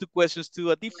 Make the 2 questions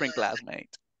to a different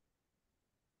classmate.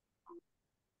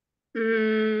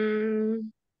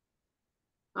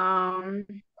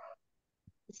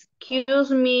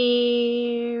 Excuse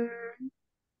me,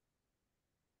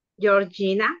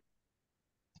 Georgina.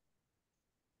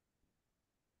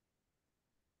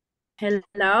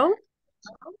 Hello.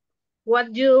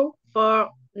 What's your phone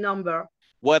number?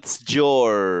 What's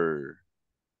your?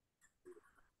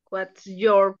 What's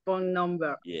your phone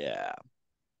number? Yeah.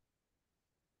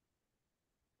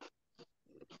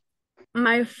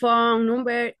 My phone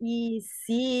number is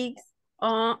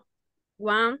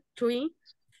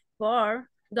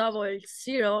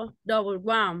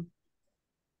 6134001.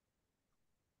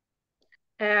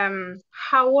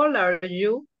 How old are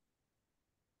you?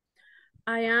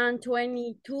 I am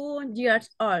 22 years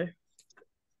old.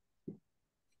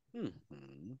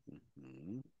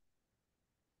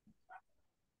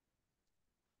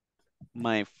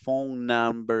 My phone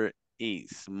number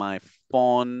is. My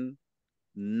phone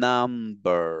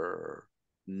number.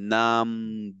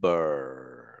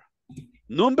 Number.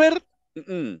 Number?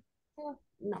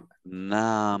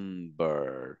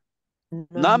 Number.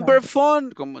 Number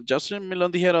phone, como ya se me lo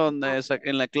dijeron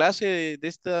en la clase de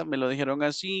esta, me lo dijeron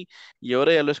así y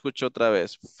ahora ya lo escucho otra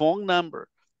vez. Phone number.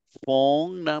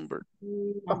 Phone number.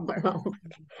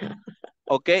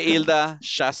 Ok, Hilda,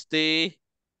 Shasti.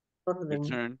 Your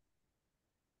turn.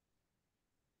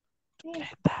 Tu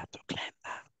Glenda.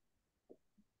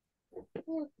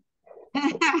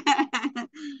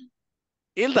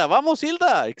 Hilda, vamos,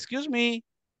 Hilda. Excuse me.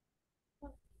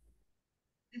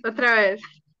 Otra vez.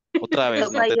 Otra vez,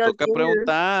 no, te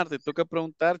toca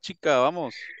preguntar, chica,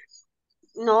 vamos.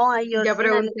 No, a Georgina. Ya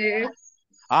pregunté.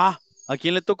 Ah, ¿a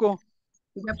quién le tocó?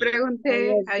 Ya pregunté.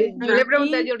 Yo le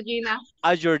pregunté a Georgina.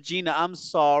 A Georgina, I'm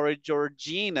sorry,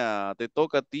 Georgina. Te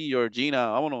toca a ti, Georgina,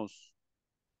 vámonos.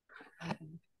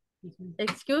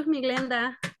 Excuse me,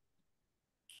 Glenda.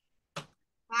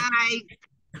 Hi.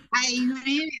 Hi, good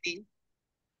evening.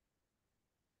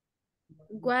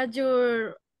 What's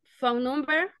your phone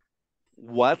number?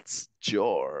 What's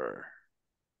your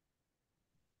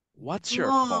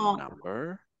phone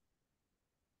number?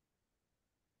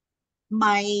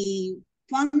 My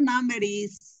phone number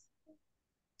is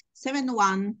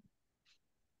 71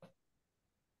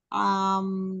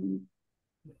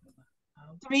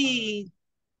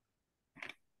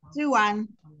 331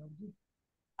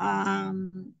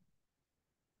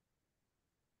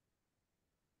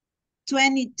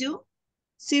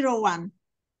 2201.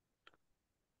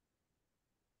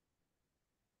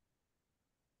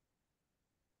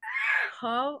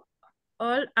 How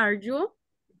old are you?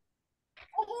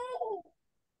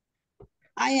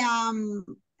 I am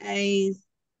a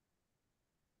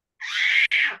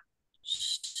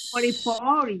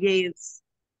 44 years.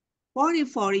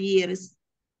 44 years.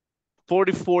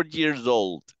 44 years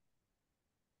old.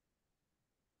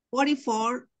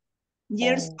 44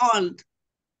 years old.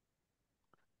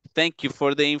 Thank you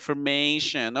for the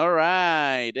information. All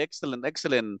right. Excellent,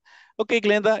 excellent. Okay,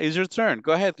 Glenda, it's your turn.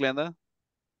 Go ahead, Glenda.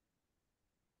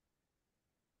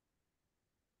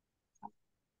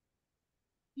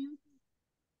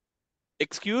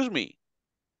 Excuse me.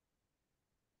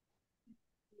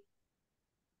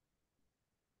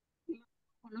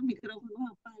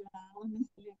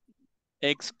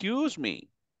 Excuse me.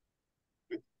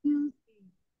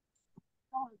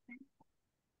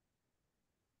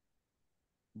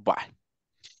 Bye.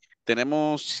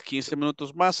 Tenemos 15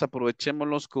 minutos más,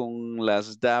 aprovechémoslos con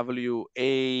las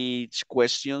WH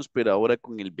questions, pero ahora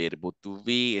con el verbo to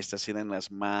be. Estas eran las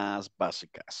más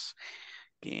básicas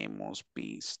que hemos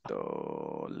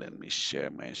visto. Let me share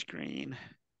my screen.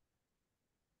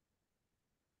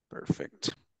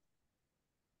 Perfect.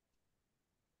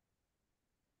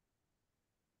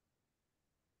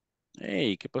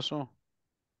 Hey, ¿qué pasó?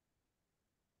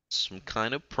 Some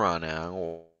kind of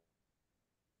pronoun.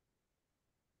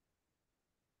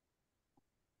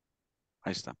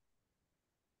 Ahí está.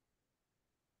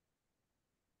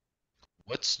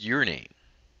 What's your name?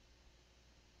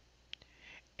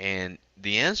 And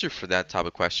the answer for that type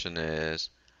of question is,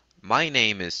 my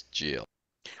name is Jill.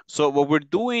 So what we're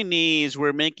doing is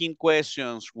we're making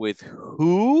questions with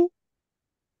who,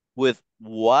 with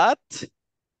what,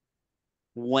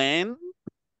 when,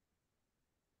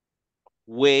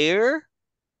 where,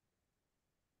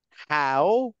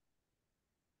 how,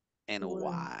 and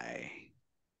why.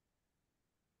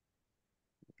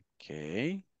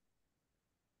 Okay.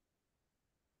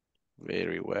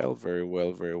 Very well, very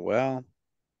well, very well.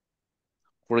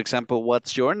 For example,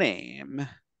 what's your name?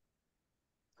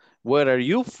 Where are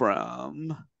you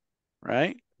from?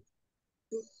 Right?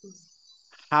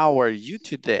 How are you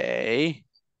today?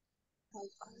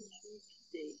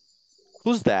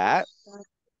 Who's that?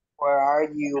 Where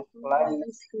are you planning?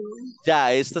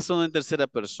 Ya, estas son en tercera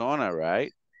persona,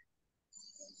 right?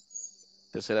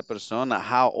 Tercera persona.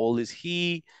 How old is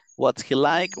he? What's he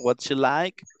like? What's she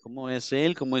like? ¿Cómo es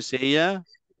él? ¿Cómo es ella?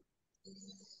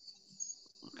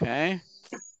 Okay.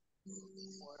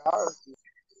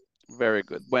 Very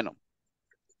good. Bueno.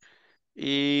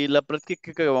 Y la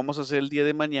práctica que vamos a hacer el día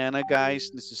de mañana,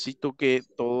 guys, necesito que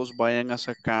todos vayan a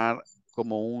sacar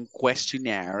como un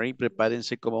questionnaire,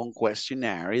 prepárense como un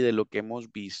questionnaire de lo que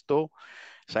hemos visto.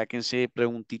 Sáquense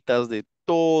preguntitas de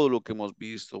todo lo que hemos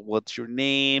visto. What's your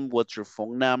name? What's your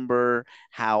phone number?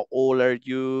 How old are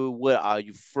you? Where are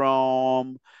you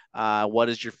from? What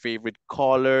is your favorite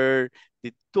color?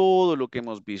 De todo lo que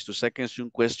hemos visto. Sáquense un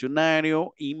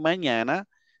cuestionario y mañana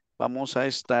vamos a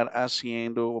estar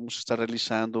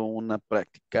realizando una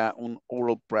práctica, un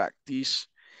oral practice,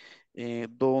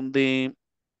 donde,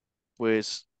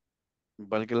 pues,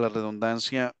 valga la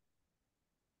redundancia,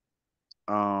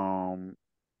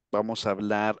 vamos a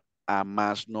hablar a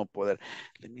más no poder.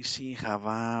 Let me see,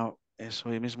 Java, eso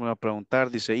ahí mismo voy a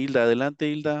preguntar. Dice Hilda, adelante,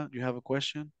 Hilda, you have a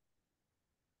question?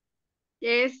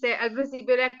 Al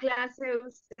principio de la clase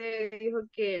usted dijo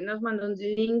que nos mandó un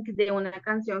link de una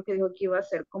canción que dijo que iba a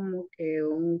ser como que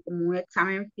como un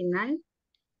examen final.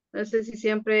 No sé si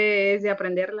siempre es de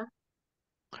aprenderla,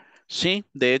 Sí,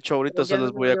 de hecho, ahorita pero se ya no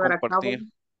les lo voy voy a a llevar a cabo.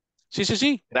 compartir. Sí, sí,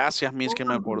 sí. Gracias, Miss, que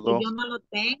me Porque acordó. yo no lo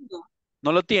tengo.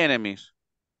 ¿No lo tiene, Miss?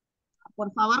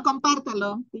 Por favor,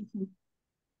 compártalo.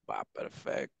 Va,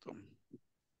 perfecto.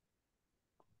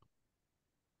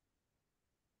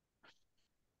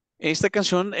 Esta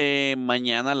canción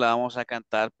mañana la vamos a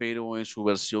cantar, pero en su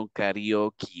versión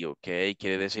karaoke, ¿ok?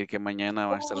 Quiere decir que mañana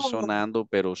va a estar sonando,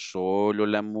 pero solo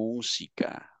la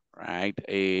música, right?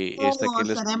 Esta que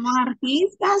les... Seremos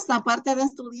artistas, aparte de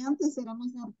estudiantes, seremos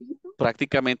artistas.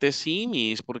 Prácticamente sí,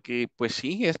 Miss, porque pues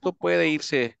sí, esto puede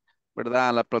irse, ¿verdad?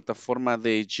 A la plataforma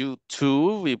de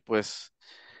YouTube y pues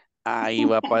ahí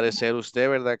va a aparecer usted,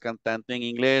 ¿verdad? Cantante en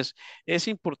inglés. Es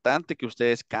importante que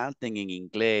ustedes canten en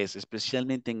inglés,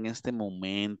 especialmente en este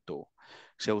momento.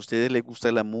 Si a ustedes les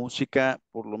gusta la música,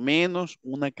 por lo menos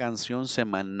una canción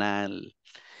semanal.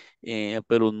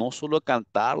 Pero no solo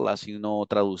cantarla, sino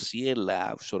traducirla,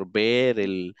 absorber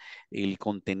el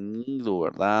contenido,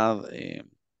 ¿verdad?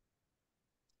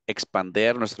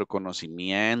 Expander nuestro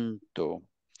conocimiento.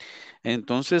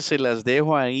 Entonces se las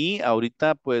dejo ahí.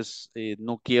 Ahorita pues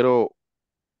no quiero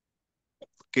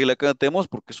que la cantemos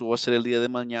porque eso va a ser el día de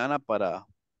mañana para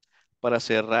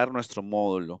cerrar nuestro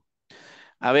módulo.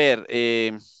 A ver,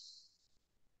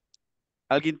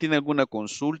 ¿alguien tiene alguna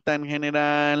consulta en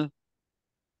general?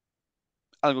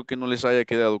 ¿Algo que no les haya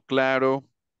quedado claro?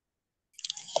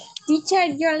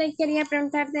 Teacher, yo le quería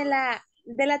preguntar de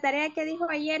la tarea que dijo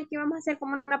ayer que íbamos a hacer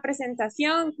como una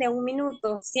presentación de 1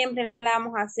 minuto. ¿Siempre la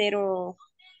vamos a hacer o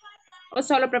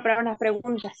solo preparar las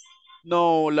preguntas?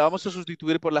 No, la vamos a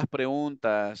sustituir por las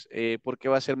preguntas, porque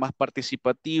va a ser más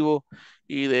participativo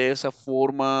y de esa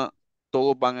forma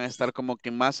todos van a estar como que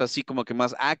más así, como que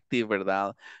más active,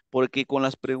 ¿verdad? Porque con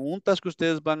las preguntas que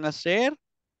ustedes van a hacer,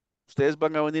 ustedes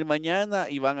van a venir mañana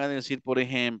y van a decir, por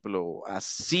ejemplo,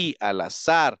 así al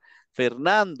azar,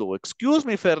 Fernando, excuse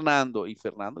me, Fernando, y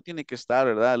Fernando tiene que estar,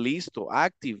 ¿verdad? Listo,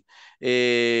 active.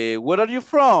 Where are you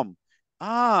from?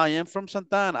 Ah, I am from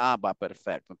Santana. Ah, va,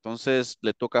 perfecto. Entonces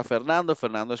le toca a Fernando,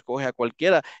 Fernando escoge a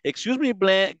cualquiera. Excuse me,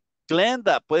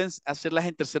 Glenda, pueden hacerlas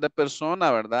en tercera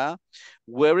persona, ¿verdad?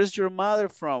 Where is your mother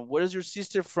from? Where is your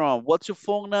sister from? What's your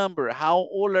phone number? How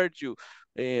old are you?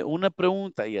 Una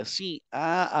pregunta y así,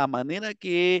 a manera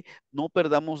que no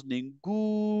perdamos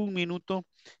ningún minuto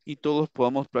y todos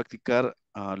podamos practicar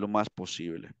lo más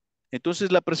posible.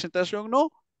 Entonces, la presentación no,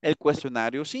 el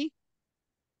cuestionario sí.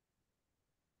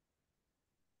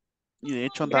 Y de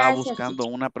hecho andaba Gracias, buscando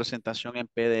teacher. una presentación en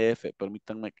PDF.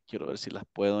 Permítanme que quiero ver si las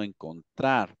puedo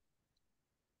encontrar.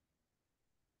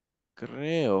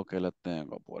 Creo que la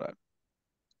tengo por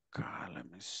acá. Let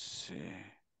me see.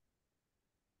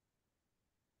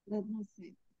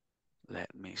 Let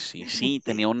me see. Sí,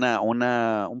 tenía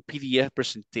un PDF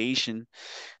presentation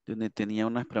donde tenía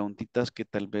unas preguntitas que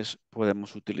tal vez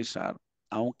podemos utilizar.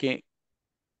 Aunque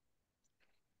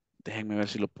déjenme ver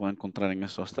si lo puedo encontrar en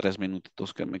esos 3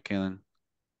 minutitos que me quedan.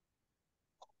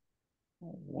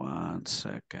 One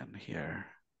second here.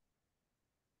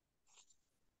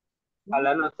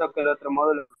 Ojalá nos toque el otro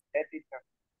módulo de ética.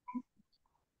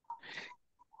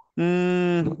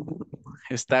 Mm,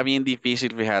 está bien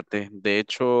difícil, fíjate. De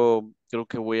hecho, creo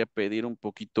que voy a pedir un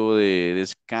poquito de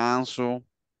descanso.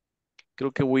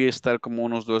 Creo que voy a estar como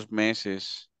unos 2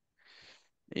 meses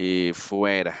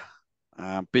fuera.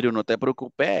 Pero no te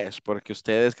preocupes, porque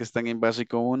ustedes que están en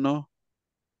básico uno,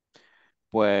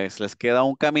 pues les queda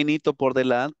un caminito por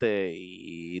delante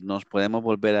y nos podemos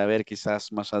volver a ver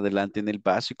quizás más adelante en el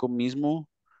básico mismo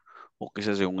o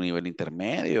quizás de un nivel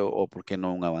intermedio, o por qué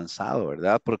no un avanzado,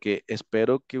 ¿verdad? Porque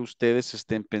espero que ustedes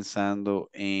estén pensando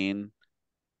en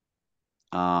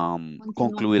Continúa.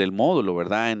 concluir el módulo,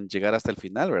 ¿verdad? En llegar hasta el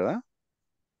final, ¿verdad?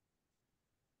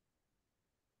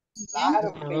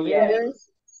 Claro que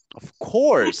Yes. Of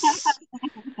course,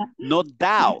 no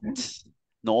doubt.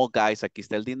 No, guys, aquí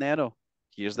está el dinero.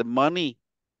 Here's the money.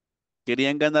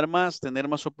 Querían ganar más, tener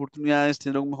más oportunidades,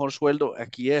 tener un mejor sueldo.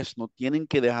 Aquí es, no tienen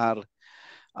que dejar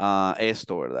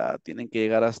esto, ¿verdad? Tienen que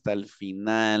llegar hasta el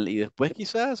final y después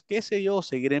quizás, qué sé yo,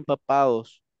 seguir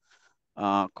empapados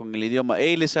con el idioma.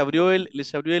 Hey, les abrió el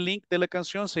link de la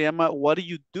canción, se llama What Do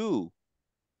You Do?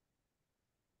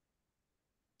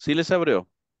 ¿Sí les abrió?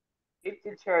 sí,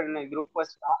 teacher, en el grupo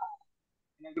está,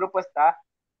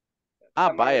 Ah,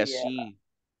 ya me vaya, leí. sí.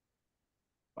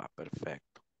 Va,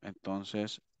 perfecto.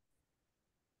 Entonces,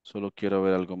 solo quiero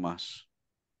ver algo más.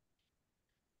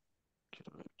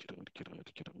 Quiero ver.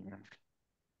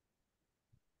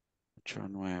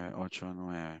 8-9,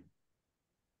 8-9.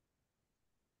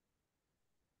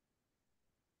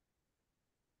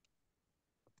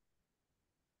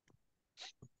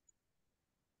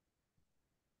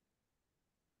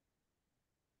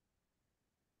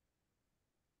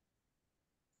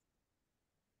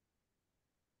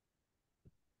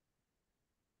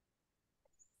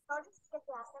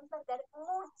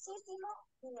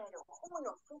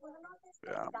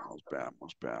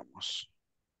 Veamos.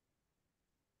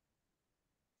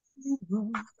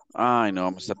 Ay, no,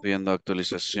 me está pidiendo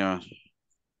actualización.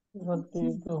 What do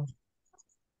you do?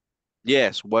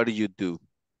 Yes, what do you do?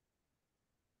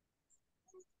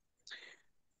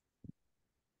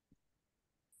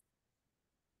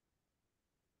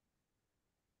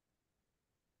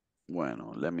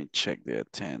 Bueno, let me check the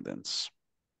attendance.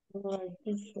 Right,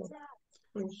 teacher.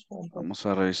 Please, Vamos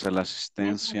a revisar la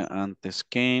asistencia antes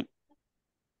que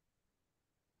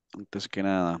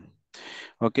nada.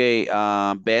 Ok,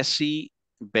 Bessie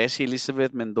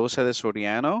Elizabeth Mendoza de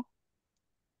Soriano.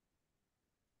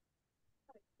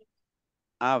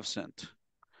 Absent.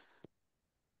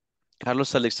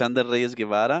 Carlos Alexander Reyes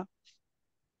Guevara.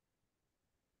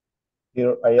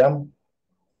 Here I am.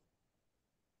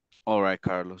 All right,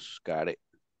 Carlos, got it.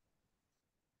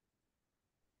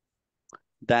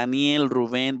 Daniel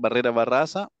Rubén Barrera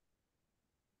Barraza.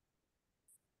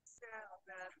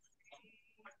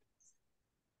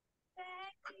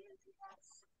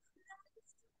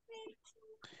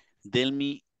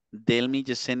 Delmi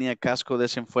Yesenia Casco de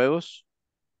Cienfuegos.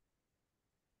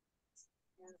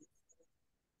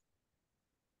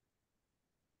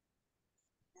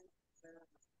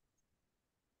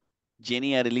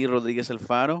 Jenny Arely Rodríguez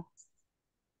Alfaro.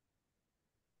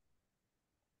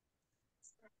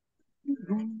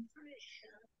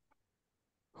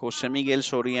 José Miguel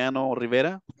Soriano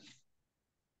Rivera.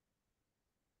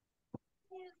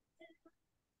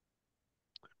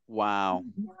 Wow.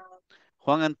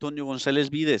 Juan Antonio González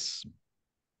Vides.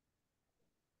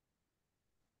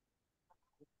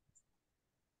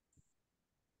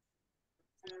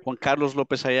 Juan Carlos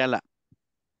López Ayala.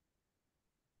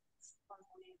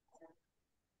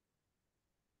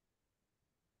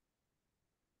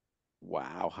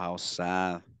 Wow, how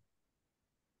sad.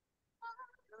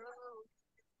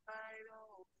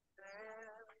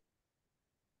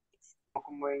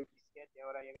 Como 27,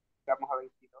 ahora llegamos a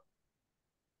 22.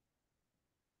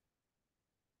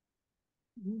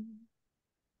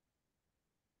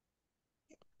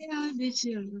 Yeah,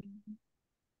 teacher.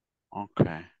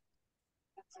 Okay.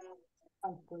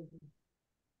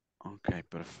 Ok,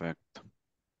 perfecto.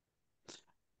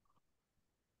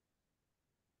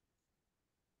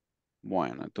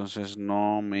 Bueno, entonces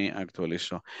no me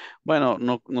actualizó. Bueno,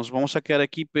 nos vamos a quedar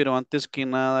aquí, pero antes que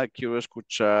nada quiero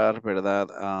escuchar, ¿verdad?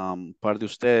 Un par de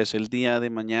ustedes. El día de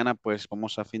mañana, pues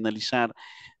vamos a finalizar.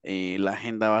 La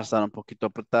agenda va a estar un poquito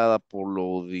apretada por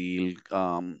lo de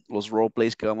los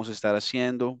roleplays que vamos a estar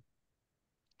haciendo.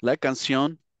 La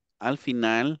canción, al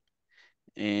final,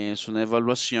 es una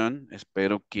evaluación.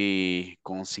 Espero que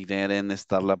consideren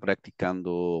estarla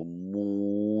practicando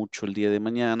mucho el día de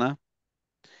mañana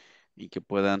y que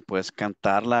puedan pues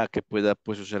cantarla, que pueda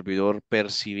pues su servidor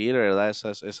percibir, ¿verdad?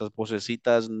 Esas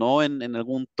vocecitas, no en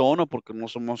algún tono, porque no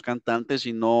somos cantantes,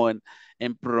 sino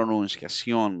en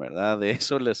pronunciación, ¿verdad? De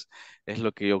eso es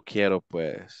lo que yo quiero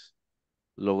pues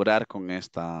lograr con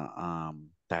esta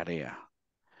tarea.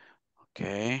 Ok.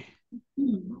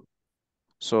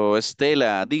 So,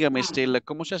 Estela, dígame, Estela,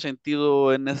 ¿cómo se ha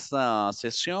sentido en esta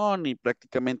sesión y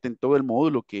prácticamente en todo el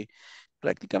módulo que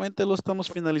prácticamente lo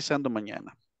estamos finalizando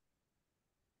mañana?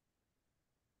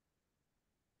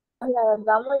 La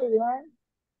verdad, muy bien.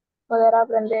 Poder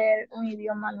aprender un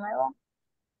idioma nuevo.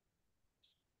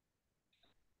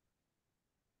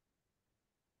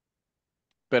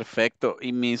 Perfecto.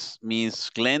 Y Miss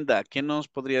Glenda, ¿qué nos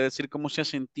podría decir cómo se ha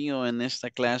sentido en esta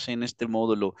clase, en este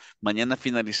módulo? Mañana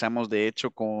finalizamos, de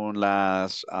hecho, con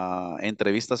las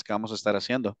entrevistas que vamos a estar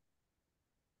haciendo.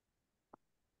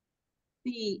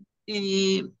 Sí,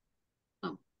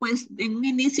 pues en un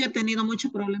inicio he tenido mucho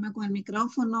problema con el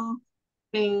micrófono,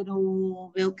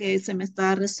 pero veo que se me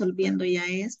está resolviendo ya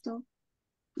esto.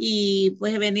 Y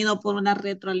pues he venido por una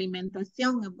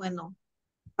retroalimentación. Es bueno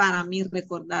para mí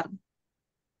recordar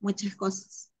muchas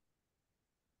cosas.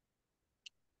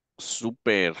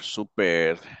 Súper,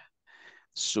 súper,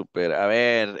 súper. A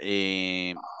ver,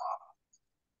 el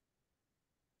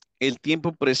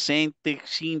tiempo presente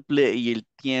simple y el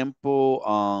tiempo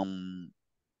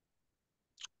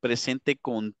presente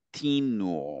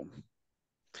continuo.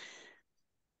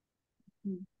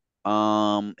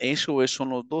 Son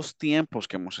los dos tiempos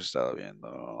que hemos estado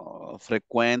viendo.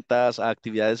 Frecuentas,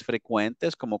 actividades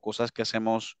frecuentes, como cosas que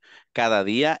hacemos cada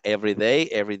día, every day.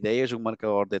 Every day es un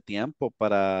marcador de tiempo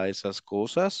para esas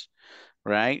cosas,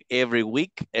 right? Every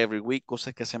week,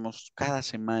 cosas que hacemos cada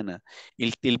semana.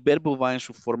 El verbo va en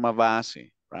su forma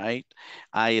base, right?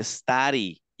 I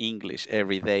study English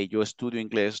every day. Yo estudio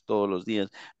inglés todos los días,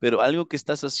 pero algo que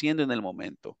estás haciendo en el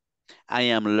momento. I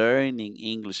am learning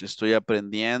English. Estoy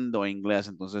aprendiendo inglés.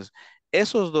 Entonces,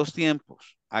 esos dos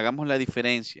tiempos, hagamos la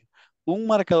diferencia. Un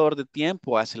marcador de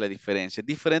tiempo hace la diferencia. Es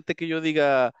diferente que yo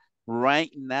diga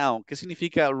right now. ¿Qué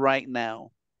significa right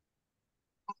now?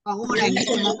 Ahora, en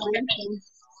este momento.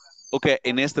 Ok,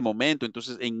 en este momento,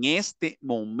 entonces en este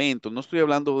momento, no estoy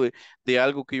hablando de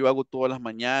algo que yo hago todas las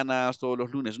mañanas, todos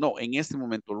los lunes, no, en este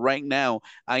momento, right now,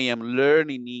 I am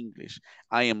learning English,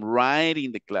 I am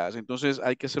writing the class, entonces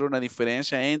hay que hacer una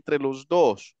diferencia entre los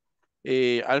dos.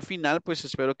 Al final, pues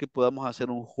espero que podamos hacer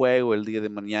un juego el día de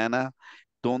mañana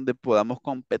donde podamos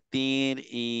competir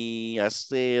y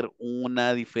hacer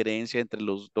una diferencia entre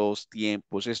los dos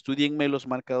tiempos. Estudienme los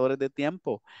marcadores de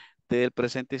tiempo del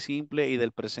presente simple y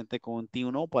del presente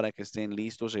continuo para que estén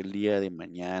listos el día de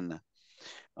mañana.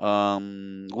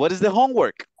 What is the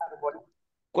homework?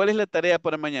 ¿Cuál es la tarea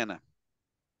para mañana?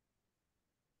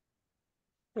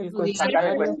 El Sacar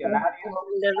el cuestionario, cuestionario,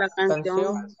 De la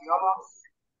canción. canción.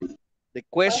 The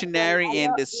questionnaire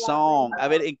and the song. A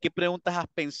ver, ¿en qué preguntas has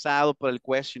pensado para el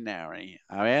questionnaire?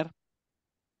 A ver.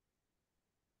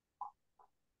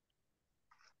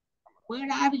 Where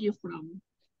are you from?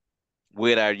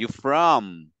 Where are you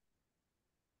from?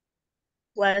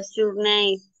 What's your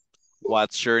name?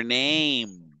 What's your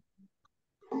name?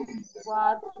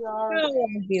 What's your How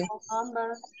are you? phone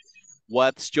number?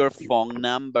 What's your phone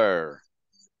number?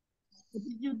 What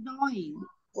are you doing?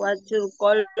 What's your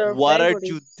color What are favorite?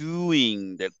 you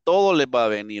doing? De todo le va a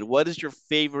venir. What is your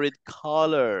favorite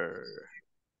color?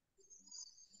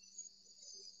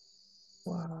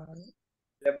 Wow.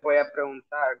 le voy a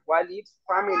preguntar, what is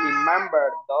family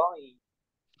member doing?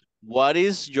 What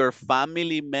is your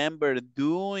family member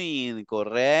doing?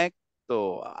 Correcto.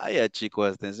 Ay, ya,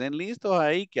 chicos, estén listos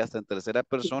ahí, que hasta en tercera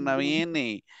persona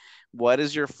viene. What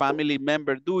is your family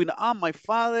member doing? Ah, my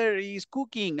father is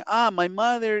cooking. Ah, my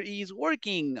mother is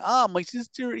working. Ah, my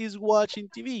sister is watching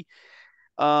TV.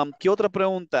 ¿Qué otra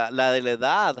pregunta? La de la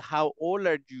edad. How old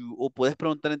are you? O puedes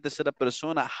preguntar en tercera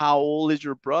persona. How old is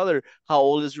your brother? How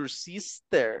old is your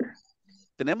sister?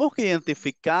 Tenemos que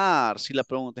identificar si la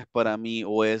pregunta es para mí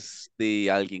o es de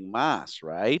alguien más,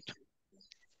 right?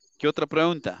 ¿Qué otra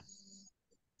pregunta?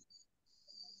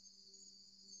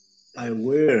 I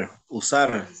wear,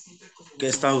 usar. ¿Qué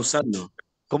estás usando?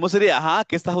 ¿Cómo sería? Ajá,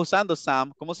 ¿qué estás usando,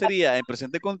 Sam? ¿Cómo sería? En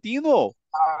presente continuo.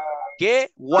 ¿Qué?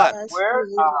 I What? wear,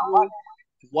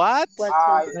 What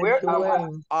I wear What you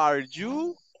wearing? are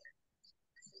you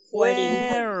Wedding.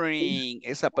 wearing?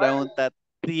 Esa pregunta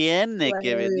tiene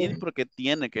que venir porque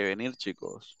tiene que venir,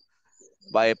 chicos.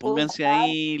 Vaya, pónganse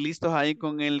ahí, listos ahí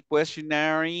con el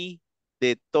questionnaire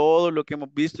de todo lo que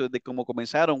hemos visto, de cómo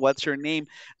comenzaron. What's your name?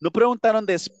 No preguntaron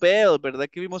de spell, ¿verdad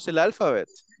que vimos el alfabet?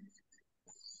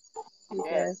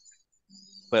 yes.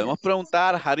 Podemos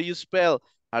preguntar, how do you spell?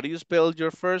 How do you spell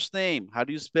your first name? How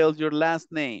do you spell your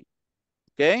last name?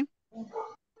 ¿Ok?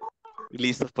 Y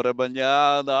listos para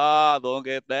mañana. Don't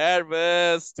get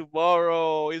nervous.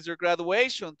 Tomorrow is your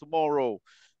graduation. Tomorrow.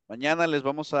 Mañana les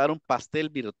vamos a dar un pastel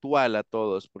virtual a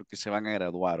todos porque se van a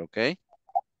graduar, ¿ok?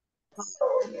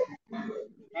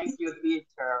 Thank you,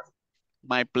 teacher.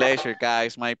 My pleasure,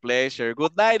 guys. My pleasure.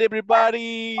 Good night,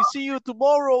 everybody. See you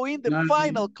tomorrow in the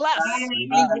final class.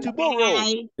 Tomorrow.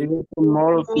 Bye. See you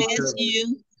tomorrow, Bless teacher.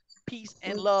 you. Peace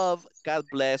and love. God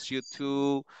bless you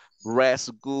too.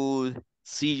 Rest good.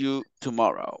 See you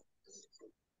tomorrow.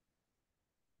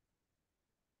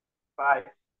 Bye.